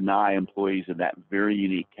could deny employees in that very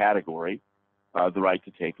unique category the right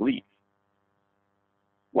to take leave.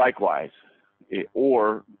 Likewise,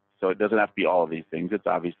 so it doesn't have to be all of these things, it's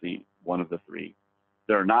obviously one of the three.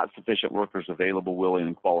 There are not sufficient workers available, willing,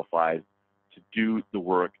 and qualified to do the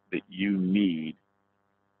work that you need,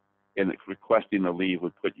 and requesting the leave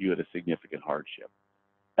would put you at a significant hardship.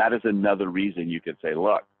 That is another reason you could say,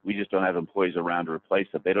 look, we just don't have employees around to replace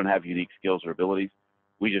them. They don't have unique skills or abilities.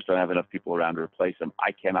 We just don't have enough people around to replace them.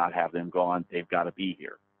 I cannot have them gone. They've got to be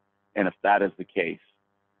here. And if that is the case,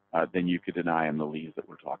 then you could deny them the leave that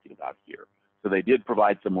we're talking about here. So they did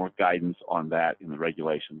provide some more guidance on that in the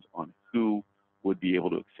regulations on who would be able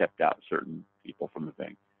to accept out certain people from the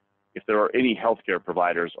thing. If there are any healthcare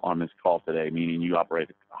providers on this call today, meaning you operate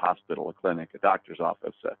a hospital, a clinic, a doctor's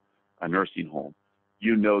office, a nursing home,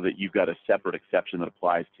 you know that you've got a separate exception that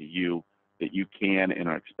applies to you, that you can and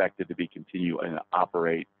are expected to be continue and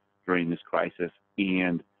operate during this crisis,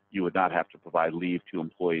 and you would not have to provide leave to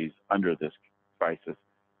employees under this crisis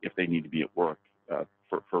if they need to be at work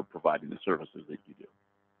for providing the services that you do.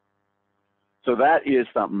 So that is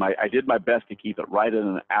something I did my best to keep it right in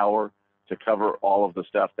an hour to cover all of the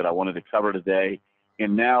stuff that I wanted to cover today.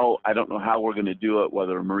 And now I don't know how we're going to do it,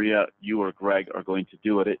 whether Maria, you, or Greg are going to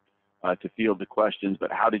do it to field the questions,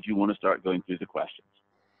 but how did you want to start going through the questions?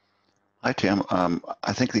 Hi, Tim.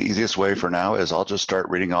 I think the easiest way for now is I'll just start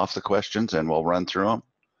reading off the questions and we'll run through them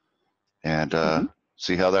and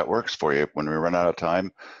see how that works for you. When we run out of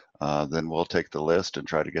time, then we'll take the list and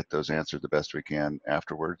try to get those answered the best we can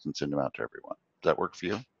afterwards and send them out to everyone. Does that work for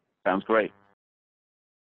you? Sounds great.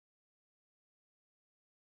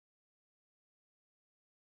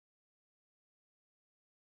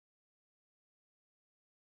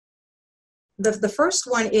 The first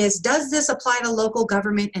one is, does this apply to local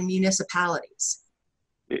government and municipalities?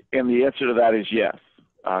 And the answer to that is yes.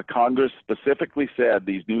 Congress specifically said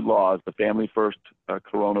these new laws, the Family First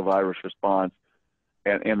coronavirus response,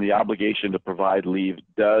 and the obligation to provide leave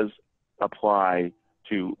does apply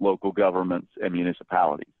to local governments and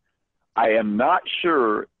municipalities. I am not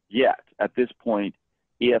sure yet at this point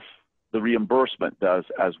if the reimbursement does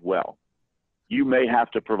as well. You may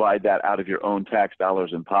have to provide that out of your own tax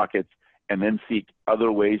dollars and pockets and then seek other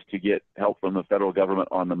ways to get help from the federal government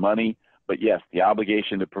on the money. But yes, the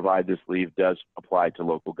obligation to provide this leave does apply to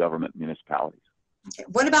local government and municipalities. Okay.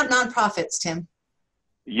 What about nonprofits, Tim?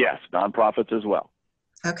 Yes, nonprofits as well.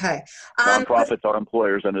 Okay. Nonprofits are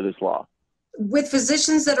employers under this law. With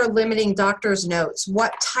physicians that are limiting doctors' notes,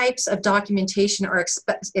 what types of documentation are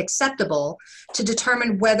acceptable to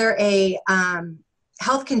determine whether a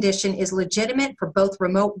health condition is legitimate for both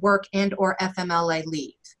remote work and or FMLA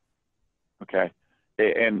leave? Okay.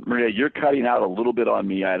 And Maria, you're cutting out a little bit on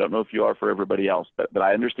me. I don't know if you are for everybody else, but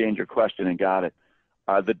I understand your question and got it.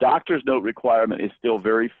 The doctor's note requirement is still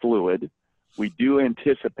very fluid. We do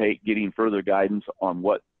anticipate getting further guidance on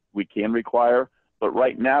what we can require, but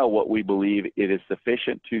right now what we believe it is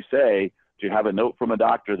sufficient to say, to have a note from a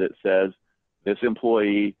doctor that says, this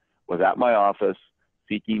employee was at my office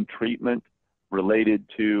seeking treatment related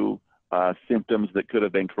to symptoms that could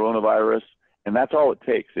have been coronavirus. And that's all it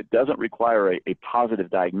takes. It doesn't require a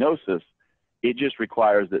positive diagnosis. It just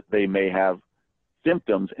requires that they may have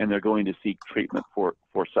symptoms and they're going to seek treatment for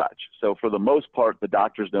such. So for the most part, the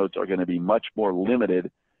doctor's notes are going to be much more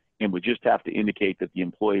limited and would just have to indicate that the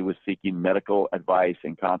employee was seeking medical advice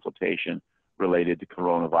and consultation related to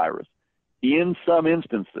coronavirus. In some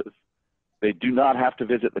instances, they do not have to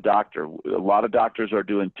visit the doctor. A lot of doctors are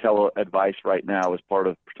doing tele-advice right now as part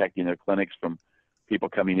of protecting their clinics from people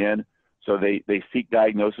coming in. So they seek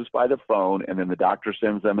diagnosis by the phone, and then the doctor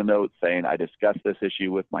sends them a note saying, I discussed this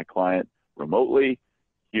issue with my client remotely,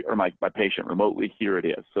 or my patient remotely, here it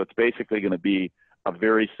is. So it's basically going to be a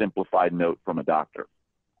very simplified note from a doctor.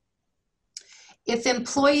 If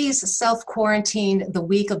employees self-quarantined the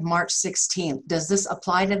week of March 16th, does this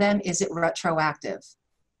apply to them? Is it retroactive?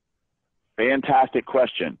 Fantastic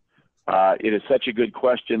question. It is such a good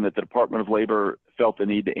question that the Department of Labor felt the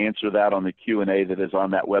need to answer that on the Q&A that is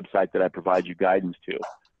on that website that I provide you guidance to.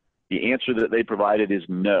 The answer that they provided is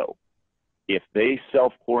no. If they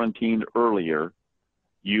self-quarantined earlier,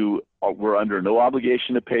 you were under no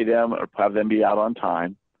obligation to pay them or have them be out on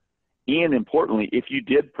time. And importantly, if you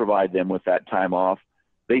did provide them with that time off,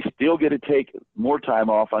 They still get to take more time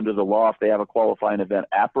off under the law if they have a qualifying event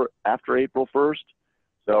after April 1st.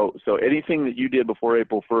 So anything that you did before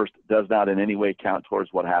April 1st does not in any way count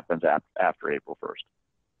towards what happens after April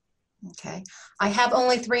 1st. Okay. I have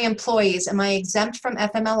only 3 employees. Am I exempt from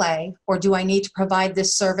FMLA, or do I need to provide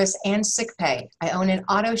this service and sick pay? I own an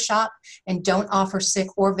auto shop and don't offer sick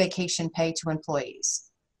or vacation pay to employees.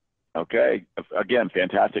 Okay. Again,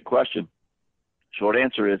 fantastic question. Short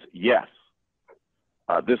answer is yes.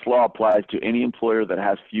 This law applies to any employer that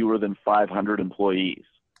has fewer than 500 employees.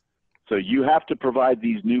 So you have to provide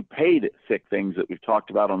these new paid sick things that we've talked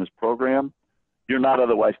about on this program. You're not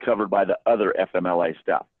otherwise covered by the other FMLA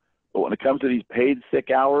stuff. But when it comes to these paid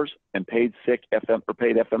sick hours and paid sick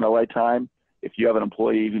paid FMLA time, if you have an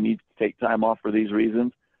employee who needs to take time off for these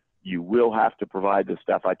reasons, you will have to provide the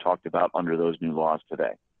stuff I talked about under those new laws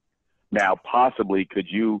today. Now, possibly, could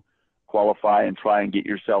you qualify and try and get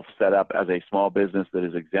yourself set up as a small business that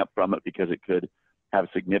is exempt from it because it could have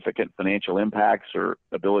significant financial impacts or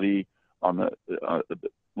ability on the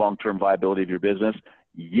long-term viability of your business?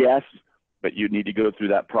 Yes, but you need to go through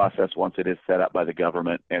that process once it is set up by the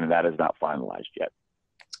government, and that is not finalized yet.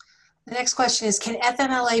 The next question is, can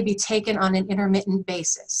FMLA be taken on an intermittent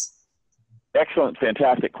basis? Excellent,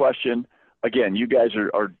 fantastic question. Again, you guys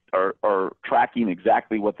are tracking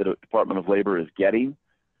exactly what the Department of Labor is getting,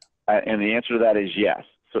 and the answer to that is yes.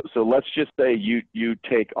 So let's just say you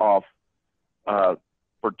take off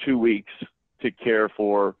for 2 weeks to care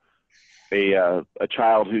for a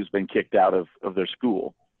child who's been kicked out of their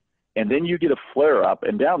school, and then you get a flare up,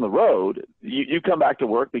 and down the road you come back to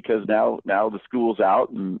work because now the school's out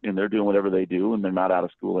and they're doing whatever they do and they're not out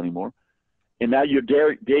of school anymore, and now your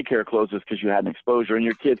daycare closes because you had an exposure and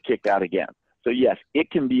your kid's kicked out again. So yes,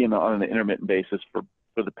 it can be on an intermittent basis for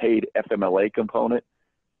the paid FMLA component.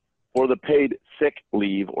 For the paid sick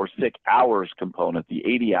leave or sick hours component, the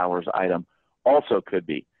 80 hours item also could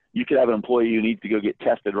be. You could have an employee who needs to go get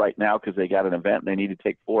tested right now because they got an event and they need to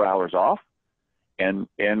take 4 hours off, and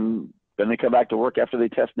then they come back to work after they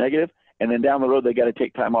test negative, and then down the road they got to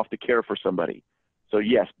take time off to care for somebody. So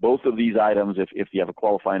yes, both of these items, if you have a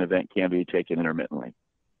qualifying event, can be taken intermittently.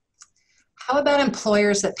 How about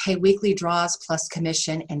employers that pay weekly draws plus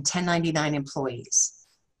commission and 1099 employees?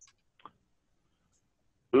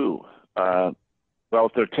 Ooh, well,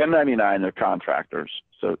 if they're 1099, they're contractors,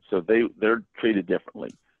 so they're treated differently.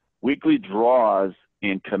 Weekly draws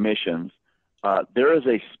and commissions, there is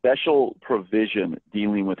a special provision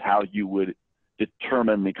dealing with how you would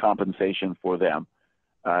determine the compensation for them.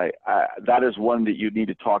 That is one that you need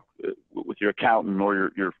to talk with your accountant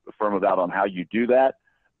or your firm about on how you do that.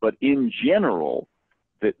 But in general,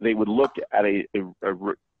 they would look at a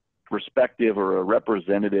respective or a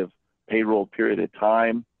representative payroll period of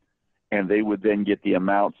time, and they would then get the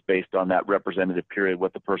amounts based on that representative period.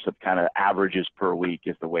 What the person kind of averages per week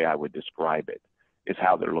is the way I would describe it, is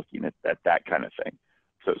how they're looking at that kind of thing.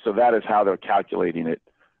 So that is how they're calculating it.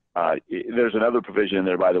 There's another provision in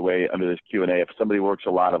there, by the way, under this Q&A. If somebody works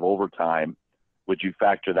a lot of overtime, would you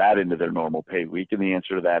factor that into their normal pay week? And the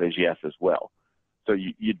answer to that is yes as well. So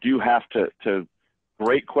you do have to,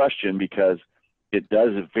 great question, because it does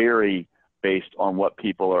vary based on what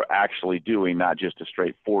people are actually doing, not just a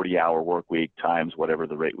straight 40-hour work week times whatever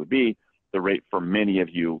the rate would be. The rate for many of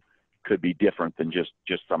you could be different than just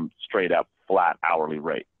some straight up flat hourly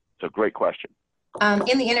rate. So great question.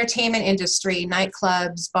 In the entertainment industry,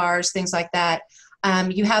 nightclubs, bars, things like that,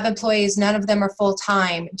 you have employees, none of them are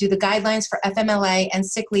full-time. Do the guidelines for FMLA and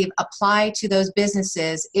sick leave apply to those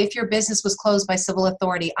businesses if your business was closed by civil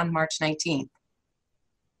authority on March 19th?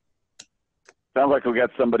 Sounds like we got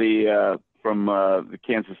somebody from the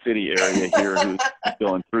Kansas City area here who's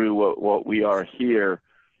going through what we are here.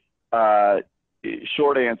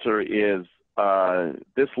 Short answer is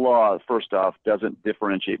this law, first off, doesn't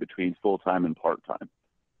differentiate between full-time and part-time.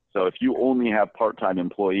 So if you only have part-time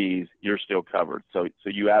employees, you're still covered. So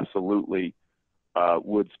you absolutely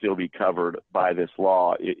would still be covered by this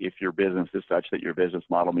law if your business is such that your business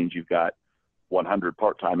model means you've got 100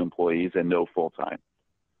 part-time employees and no full-time.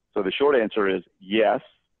 So the short answer is yes,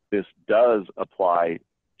 this does apply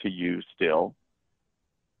to you still,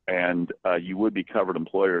 and you would be covered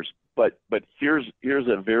employers. But here's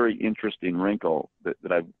a very interesting wrinkle that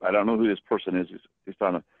I don't know who this person is. It's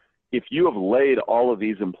on if you have laid all of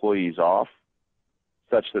these employees off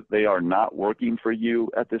such that they are not working for you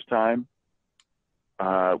at this time,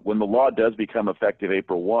 when the law does become effective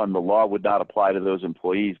April 1, the law would not apply to those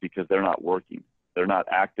employees because they're not working. They're not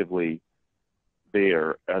actively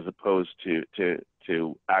there as opposed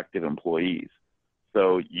to active employees.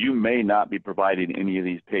 So you may not be providing any of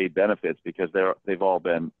these paid benefits because they've all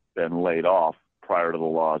been laid off prior to the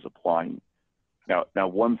laws applying. Now,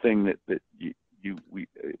 one thing that you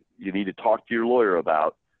need to talk to your lawyer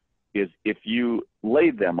about is if you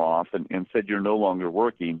laid them off and said you're no longer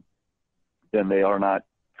working, then they are not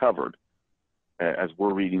covered as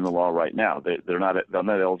we're reading the law right now. They're not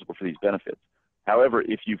eligible for these benefits. However,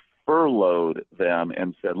 if you furloughed them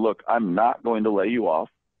and said, look, I'm not going to lay you off,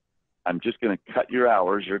 I'm just going to cut your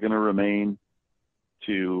hours, you're going to remain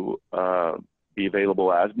to be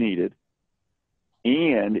available as needed,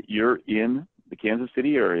 and you're in the Kansas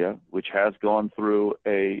City area, which has gone through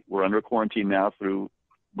we're under quarantine now through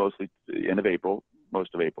mostly the end of April,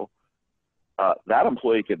 most of April. That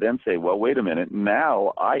employee could then say, well, wait a minute,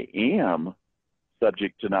 now I am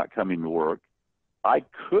subject to not coming to work. I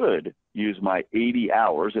could use my 80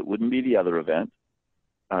 hours. It wouldn't be the other event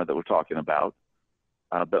that we're talking about.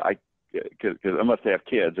 But because unless they have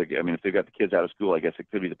kids, I mean, if they've got the kids out of school, I guess it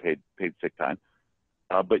could be the paid sick time.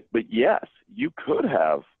 But yes, you could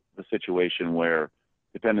have the situation where,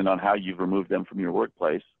 depending on how you've removed them from your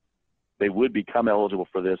workplace, they would become eligible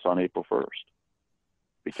for this on April 1st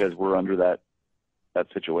because we're under that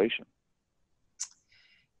situation.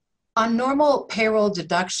 On normal payroll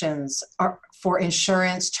deductions for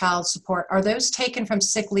insurance, child support, are those taken from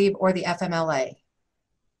sick leave or the FMLA?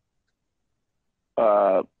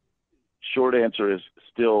 Short answer is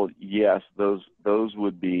still yes. Those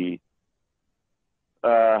would be.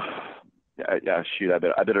 Yeah, shoot.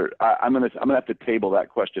 I'm gonna have to table that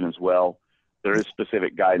question as well. There is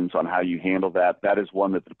specific guidance on how you handle that. That is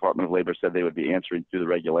one that the Department of Labor said they would be answering through the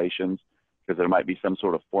regulations, because there might be some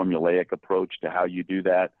sort of formulaic approach to how you do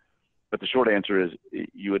that. But the short answer is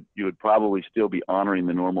you would probably still be honoring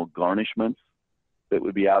the normal garnishments that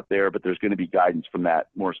would be out there, but there's going to be guidance from that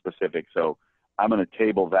more specific. So I'm going to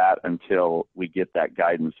table that until we get that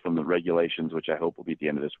guidance from the regulations, which I hope will be at the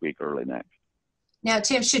end of this week or early next. Now,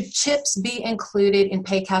 Tim, should chips be included in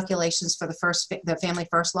pay calculations for the Family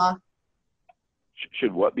First Law?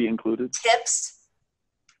 Should what be included? Tips.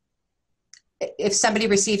 If somebody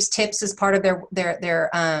receives tips as part of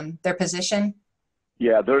their position.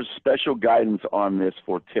 Yeah, there's special guidance on this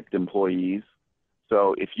for tipped employees.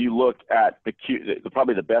 So if you look at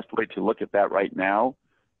probably the best way to look at that right now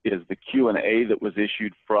is the Q&A that was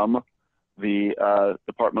issued from the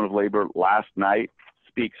Department of Labor last night.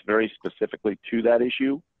 Speaks very specifically to that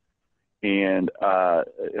issue, and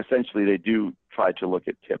essentially they do try to look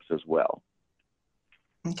at tips as well.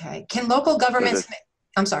 Okay. Can local governments?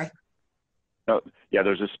 I'm sorry. No, yeah,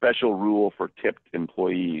 there's a special rule for tipped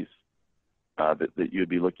employees that you'd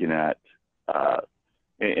be looking at.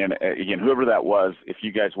 And again, whoever that was, if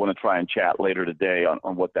you guys want to try and chat later today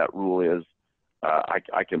on what that rule is,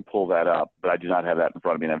 I can pull that up, but I do not have that in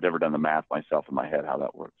front of me, and I've never done the math myself in my head how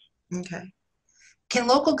that works. Okay. Can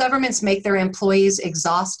local governments make their employees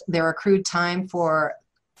exhaust their accrued time for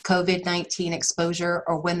COVID-19 exposure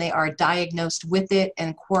or when they are diagnosed with it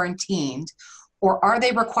and quarantined? Or are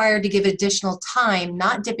they required to give additional time,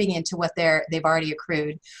 not dipping into what they've already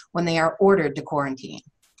accrued when they are ordered to quarantine?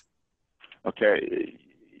 Okay.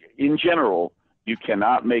 In general, you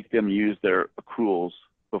cannot make them use their accruals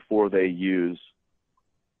before they use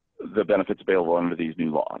the benefits available under these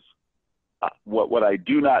new laws. What I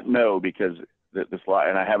do not know, because this law,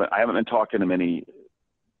 and I haven't been talking to many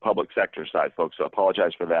public sector side folks, so I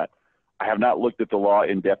apologize for that. I have not looked at the law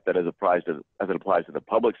in depth as it applies to the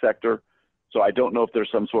public sector, so I don't know if there's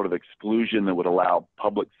some sort of exclusion that would allow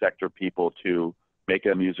public sector people to make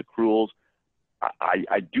them use accruals.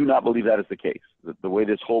 I do not believe that is the case. The way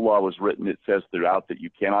this whole law was written, it says throughout that you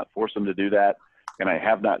cannot force them to do that, and I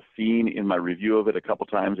have not seen in my review of it a couple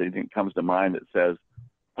times anything that comes to mind that says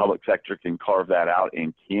public sector can carve that out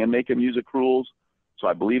and can make them use accruals. So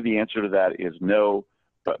I believe the answer to that is no,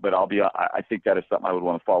 but I think that is something I would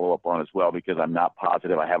want to follow up on as well, because I'm not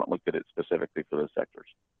positive. I haven't looked at it specifically for those sectors.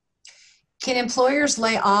 Can employers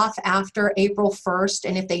lay off after April 1st?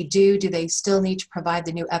 And if they do they still need to provide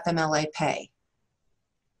the new FMLA pay?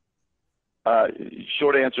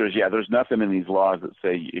 Short answer is yeah, there's nothing in these laws that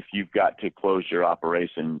say if you've got to close your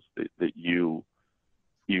operations that you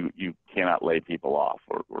cannot lay people off,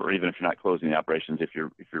 or even if you're not closing the operations, if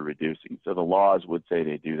you're reducing. So the laws would say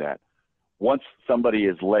they do that. Once somebody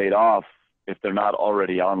is laid off, if they're not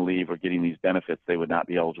already on leave or getting these benefits, they would not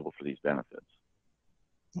be eligible for these benefits.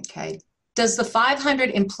 Okay. Does the 500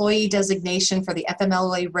 employee designation for the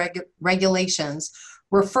FMLA regulations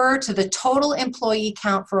refer to the total employee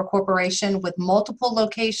count for a corporation with multiple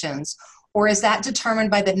locations, or is that determined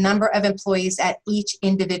by the number of employees at each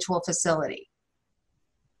individual facility?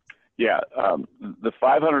 Yeah, the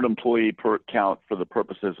 500 employee per count for the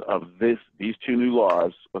purposes of these two new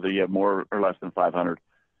laws, whether you have more or less than 500,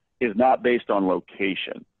 is not based on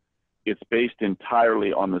location. It's based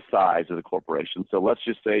entirely on the size of the corporation. So let's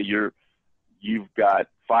just say you've got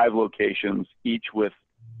 5 locations, each with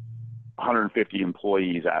 150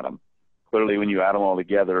 employees at them. Clearly, when you add them all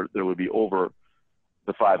together, there would be over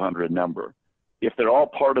the 500 number. If they're all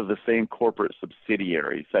part of the same corporate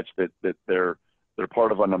subsidiary, such that they're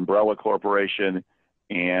part of an umbrella corporation,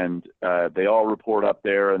 and they all report up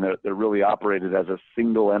there, and they're really operated as a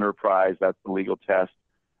single enterprise, that's the legal test,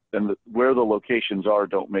 then where the locations are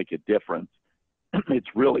don't make a difference. It's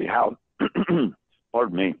really how,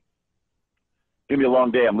 pardon me, give me a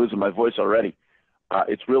long day, I'm losing my voice already.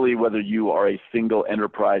 It's really whether you are a single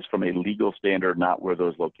enterprise from a legal standard, not where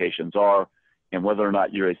those locations are, and whether or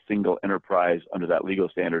not you're a single enterprise under that legal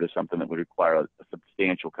standard is something that would require a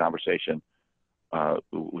substantial conversation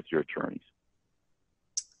with your attorneys.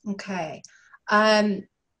 Okay.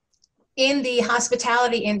 In the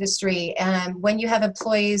hospitality industry, when you have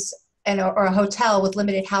employees or a hotel with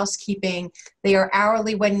limited housekeeping, they are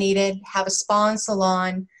hourly when needed, have a spa and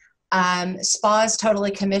salon. Spa is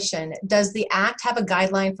totally commission. Does the Act have a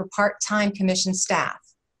guideline for part-time commission staff?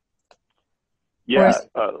 Yeah,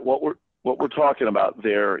 what we're talking about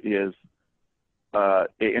there is,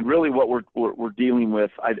 and really what we're dealing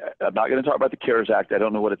with. I'm not going to talk about the CARES Act. I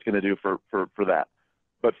don't know what it's going to do for that.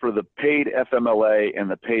 But for the paid FMLA and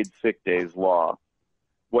the paid sick days law,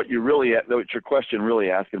 what your question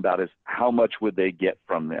really asking about is how much would they get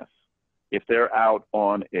from this? If they're out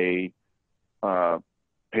on a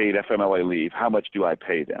paid FMLA leave, how much do I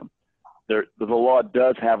pay them? The law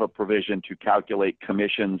does have a provision to calculate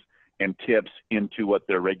commissions and tips into what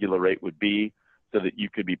their regular rate would be, so that you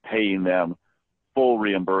could be paying them full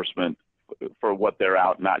reimbursement for what they're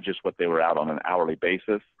out, not just what they were out on an hourly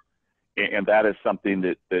basis. And that is something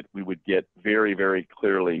that we would get very, very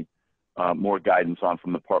clearly more guidance on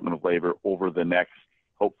from the Department of Labor over the next,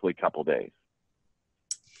 hopefully, couple days.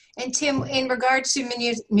 And Tim, in regard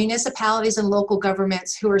to municipalities and local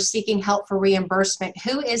governments who are seeking help for reimbursement,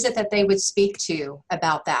 who is it that they would speak to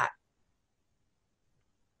about that?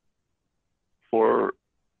 For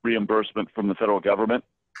reimbursement from the federal government?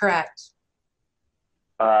 Correct.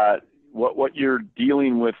 What you're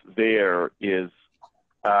dealing with there is,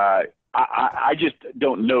 I just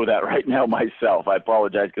don't know that right now myself. I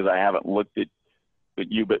apologize because I haven't looked at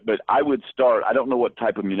you, but I would start, I don't know what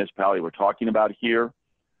type of municipality we're talking about here,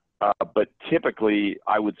 but typically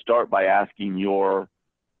I would start by asking your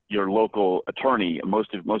local attorney.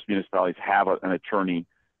 Most municipalities have an attorney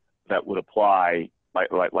that would apply,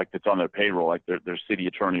 like that's on their payroll, like their city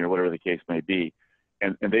attorney or whatever the case may be,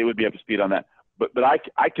 and they would be up to speed on that. But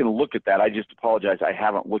I can look at that. I just apologize, I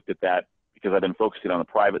haven't looked at that because I've been focusing on the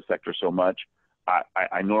private sector so much.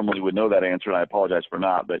 I normally would know that answer, and I apologize for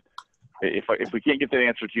not. But if we can't get that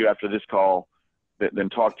answer to you after this call, then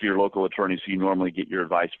talk to your local attorneys who you normally get your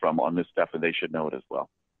advice from on this stuff, and they should know it as well.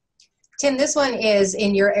 Tim, this one is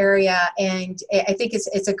in your area, and I think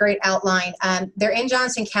it's a great outline. They're in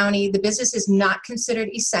Johnson County. The business is not considered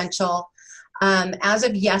essential. As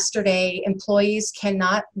of yesterday, employees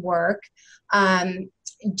cannot work.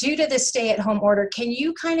 Due to the stay-at-home order, can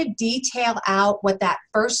you kind of detail out what that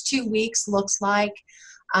first 2 weeks looks like?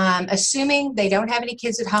 Assuming they don't have any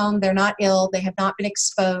kids at home, they're not ill, they have not been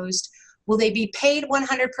exposed. Will they be paid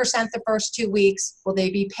 100% the first 2 weeks? Will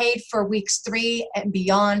they be paid for weeks 3 and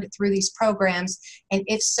beyond through these programs? And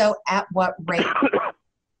if so, at what rate?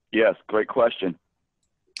 Yes, great question.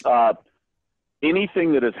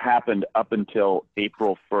 Anything that has happened up until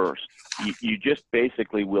April 1st, you just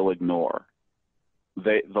basically will ignore.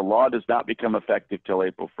 The law does not become effective till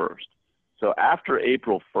April 1st. So after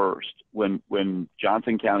April 1st, when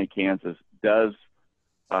Johnson County, Kansas does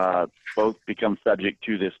both become subject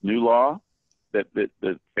to this new law, that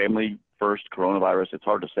the Family First Coronavirus, it's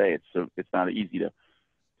hard to say, it's not easy to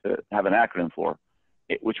have an acronym for,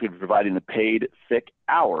 which would be providing the paid sick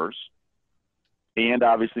hours and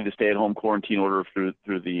obviously the stay-at-home quarantine order through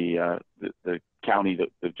the county,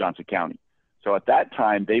 the Johnson County. So at that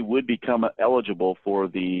time, they would become eligible for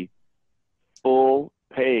the full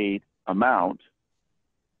paid amount,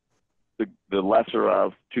 the lesser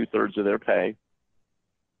of 2/3 of their pay.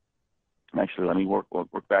 Actually, let me work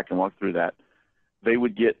back and walk through that. They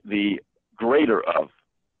would get the greater of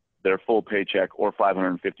their full paycheck, or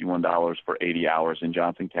 $551 for 80 hours in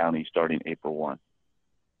Johnson County starting April 1.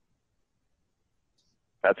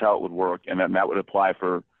 That's how it would work, and then that would apply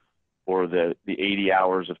for the 80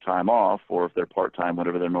 hours of time off, or if they're part-time,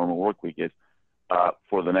 whatever their normal work week is,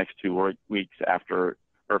 for the next 2 weeks after,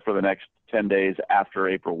 or for the next 10 days after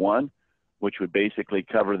April 1, which would basically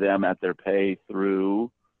cover them at their pay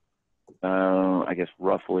through, I guess,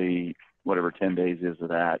 roughly whatever 10 days is of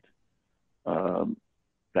that,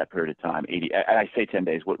 that period of time. 80, and I say 10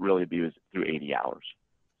 days, what really would be is through 80 hours.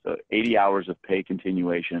 So 80 hours of pay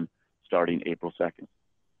continuation starting April 2nd.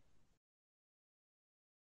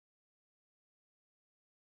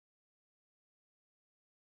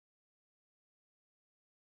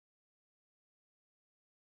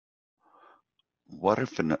 What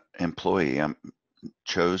if an employee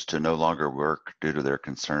chose to no longer work due to their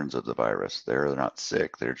concerns of the virus? They're not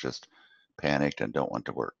sick, they're just panicked and don't want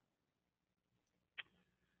to work.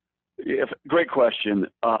 Great question.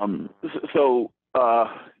 I'm going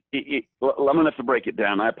to have to break it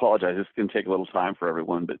down. I apologize. This is going to take a little time for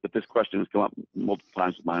everyone, but this question has come up multiple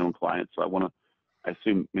times with my own clients, so I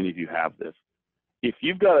assume many of you have this. If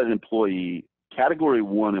you've got an employee, category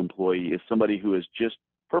 1 employee is somebody who is just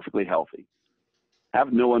perfectly healthy,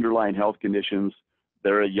 have no underlying health conditions.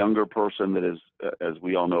 They're a younger person that is, as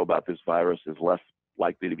we all know about this virus, is less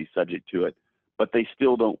likely to be subject to it, but they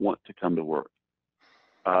still don't want to come to work.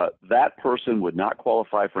 That person would not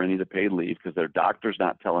qualify for any of the paid leave because their doctor's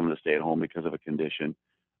not telling them to stay at home because of a condition.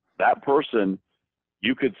 That person,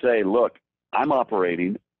 you could say, look, I'm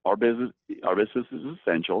operating, our business is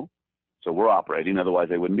essential, so we're operating, otherwise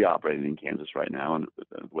they wouldn't be operating in Kansas right now and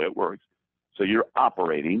the way it works. So you're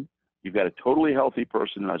operating, you've got a totally healthy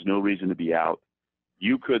person who has no reason to be out.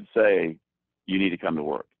 You could say you need to come to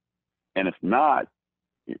work. And if not,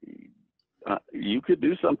 you could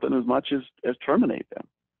do something as much as terminate them.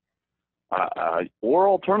 Or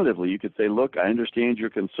alternatively, you could say, look, I understand your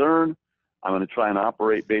concern. I'm going to try and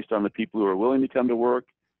operate based on the people who are willing to come to work.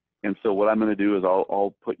 And so what I'm going to do is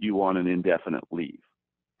I'll put you on an indefinite leave.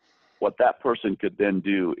 What that person could then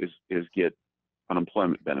do is get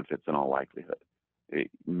unemployment benefits in all likelihood.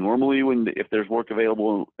 Normally, if there's work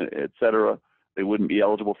available, et cetera, they wouldn't be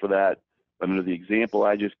eligible for that. But under the example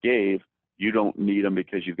I just gave, you don't need them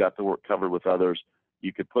because you've got the work covered with others.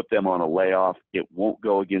 You could put them on a layoff. It won't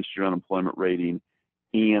go against your unemployment rating,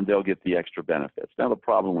 and they'll get the extra benefits. Now, the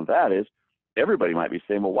problem with that is everybody might be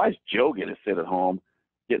saying, well, why is Joe get to sit at home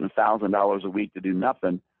getting $1,000 a week to do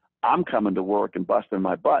nothing? I'm coming to work and busting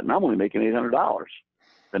my butt, and I'm only making $800,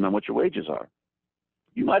 depending on what your wages are.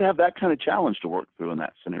 You might have that kind of challenge to work through in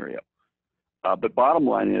that scenario. But bottom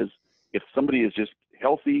line is, if somebody is just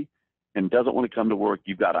healthy and doesn't want to come to work,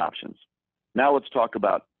 you've got options. Now let's talk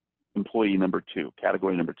about employee number 2,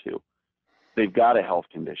 category number 2. They've got a health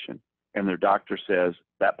condition, and their doctor says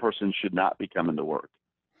that person should not be coming to work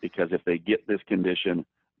because if they get this condition,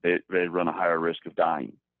 they run a higher risk of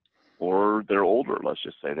dying. Or they're older, let's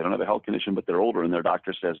just say. They don't have a health condition, but they're older, and their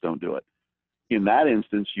doctor says don't do it. In that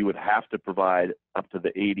instance, you would have to provide up to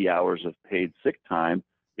the 80 hours of paid sick time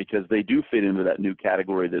because they do fit into that new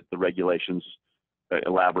category that the regulations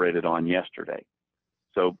elaborated on yesterday.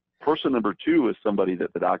 So person number 2 is somebody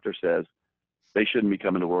that the doctor says they shouldn't be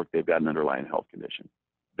coming to work. They've got an underlying health condition.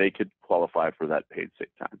 They could qualify for that paid sick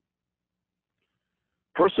time.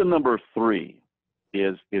 Person number 3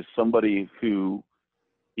 is somebody who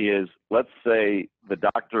is, let's say the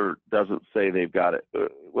doctor doesn't say they've got it.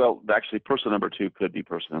 Well, actually, person number 2 could be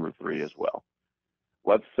person number 3 as well.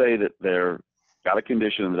 Let's say that they're got a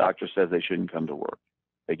condition and the doctor says they shouldn't come to work.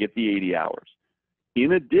 They get the 80 hours.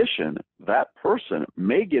 In addition, that person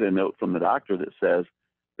may get a note from the doctor that says,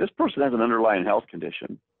 this person has an underlying health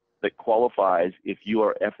condition that qualifies if you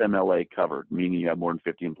are FMLA covered, meaning you have more than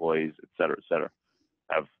 50 employees, et cetera,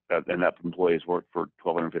 and that employee has worked for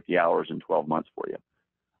 1,250 hours in 12 months for you.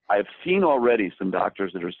 I've seen already some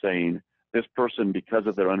doctors that are saying this person, because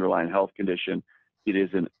of their underlying health condition, it is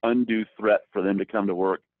an undue threat for them to come to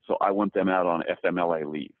work, so I want them out on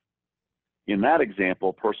FMLA leave. In that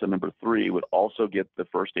example, person number 3 would also get the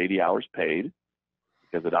first 80 hours paid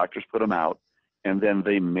because the doctors put them out, and then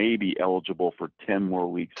they may be eligible for 10 more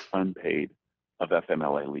weeks unpaid of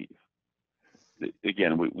FMLA leave.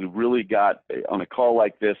 Again, we really got, on a call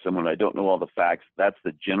like this, and when I don't know all the facts, that's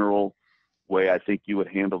the general way I think you would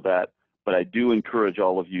handle that. But I do encourage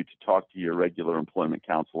all of you to talk to your regular employment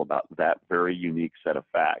counsel about that very unique set of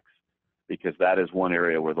facts, because that is one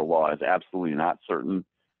area where the law is absolutely not certain.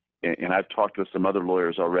 And I've talked with some other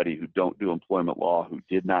lawyers already who don't do employment law, who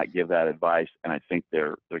did not give that advice, and I think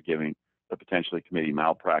they're potentially committing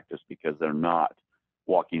malpractice because they're not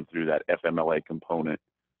walking through that FMLA component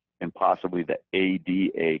and possibly the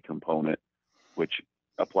ADA component, which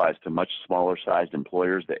applies to much smaller sized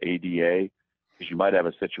employers, the ADA, because you might have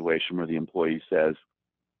a situation where the employee says,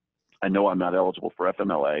 I know I'm not eligible for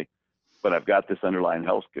FMLA, but I've got this underlying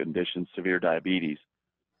health condition, severe diabetes.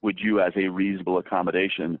 Would you, as a reasonable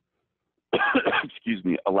accommodation, excuse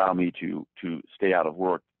me, allow me to stay out of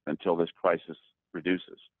work until this crisis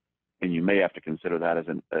reduces? and you may have to consider that as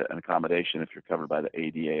an accommodation if you're covered by the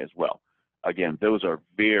ADA as well. Again, those are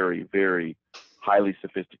very, very highly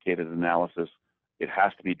sophisticated analysis. It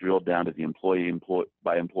has to be drilled down to the employee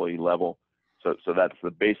by employee level. So that's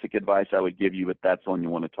the basic advice I would give you, but that's one you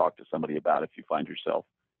want to talk to somebody about if you find yourself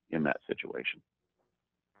in that situation.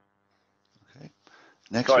 Okay.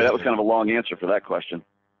 Next, Sorry, that was kind of a long answer for that question.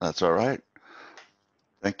 That's all right.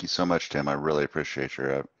 Thank you so much, Tim. I really appreciate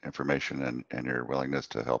your information and your willingness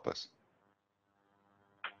to help us.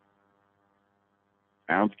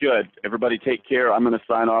 Sounds good. Everybody take care. I'm going to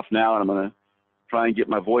sign off now, and I'm going to try and get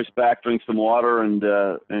my voice back, drink some water,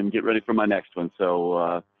 and get ready for my next one.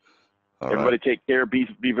 So everybody take care. Be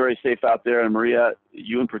very safe out there. And Maria,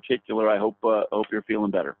 you in particular, I hope you're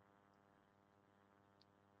feeling better.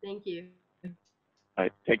 Thank you. All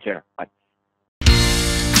right. Take care. Bye.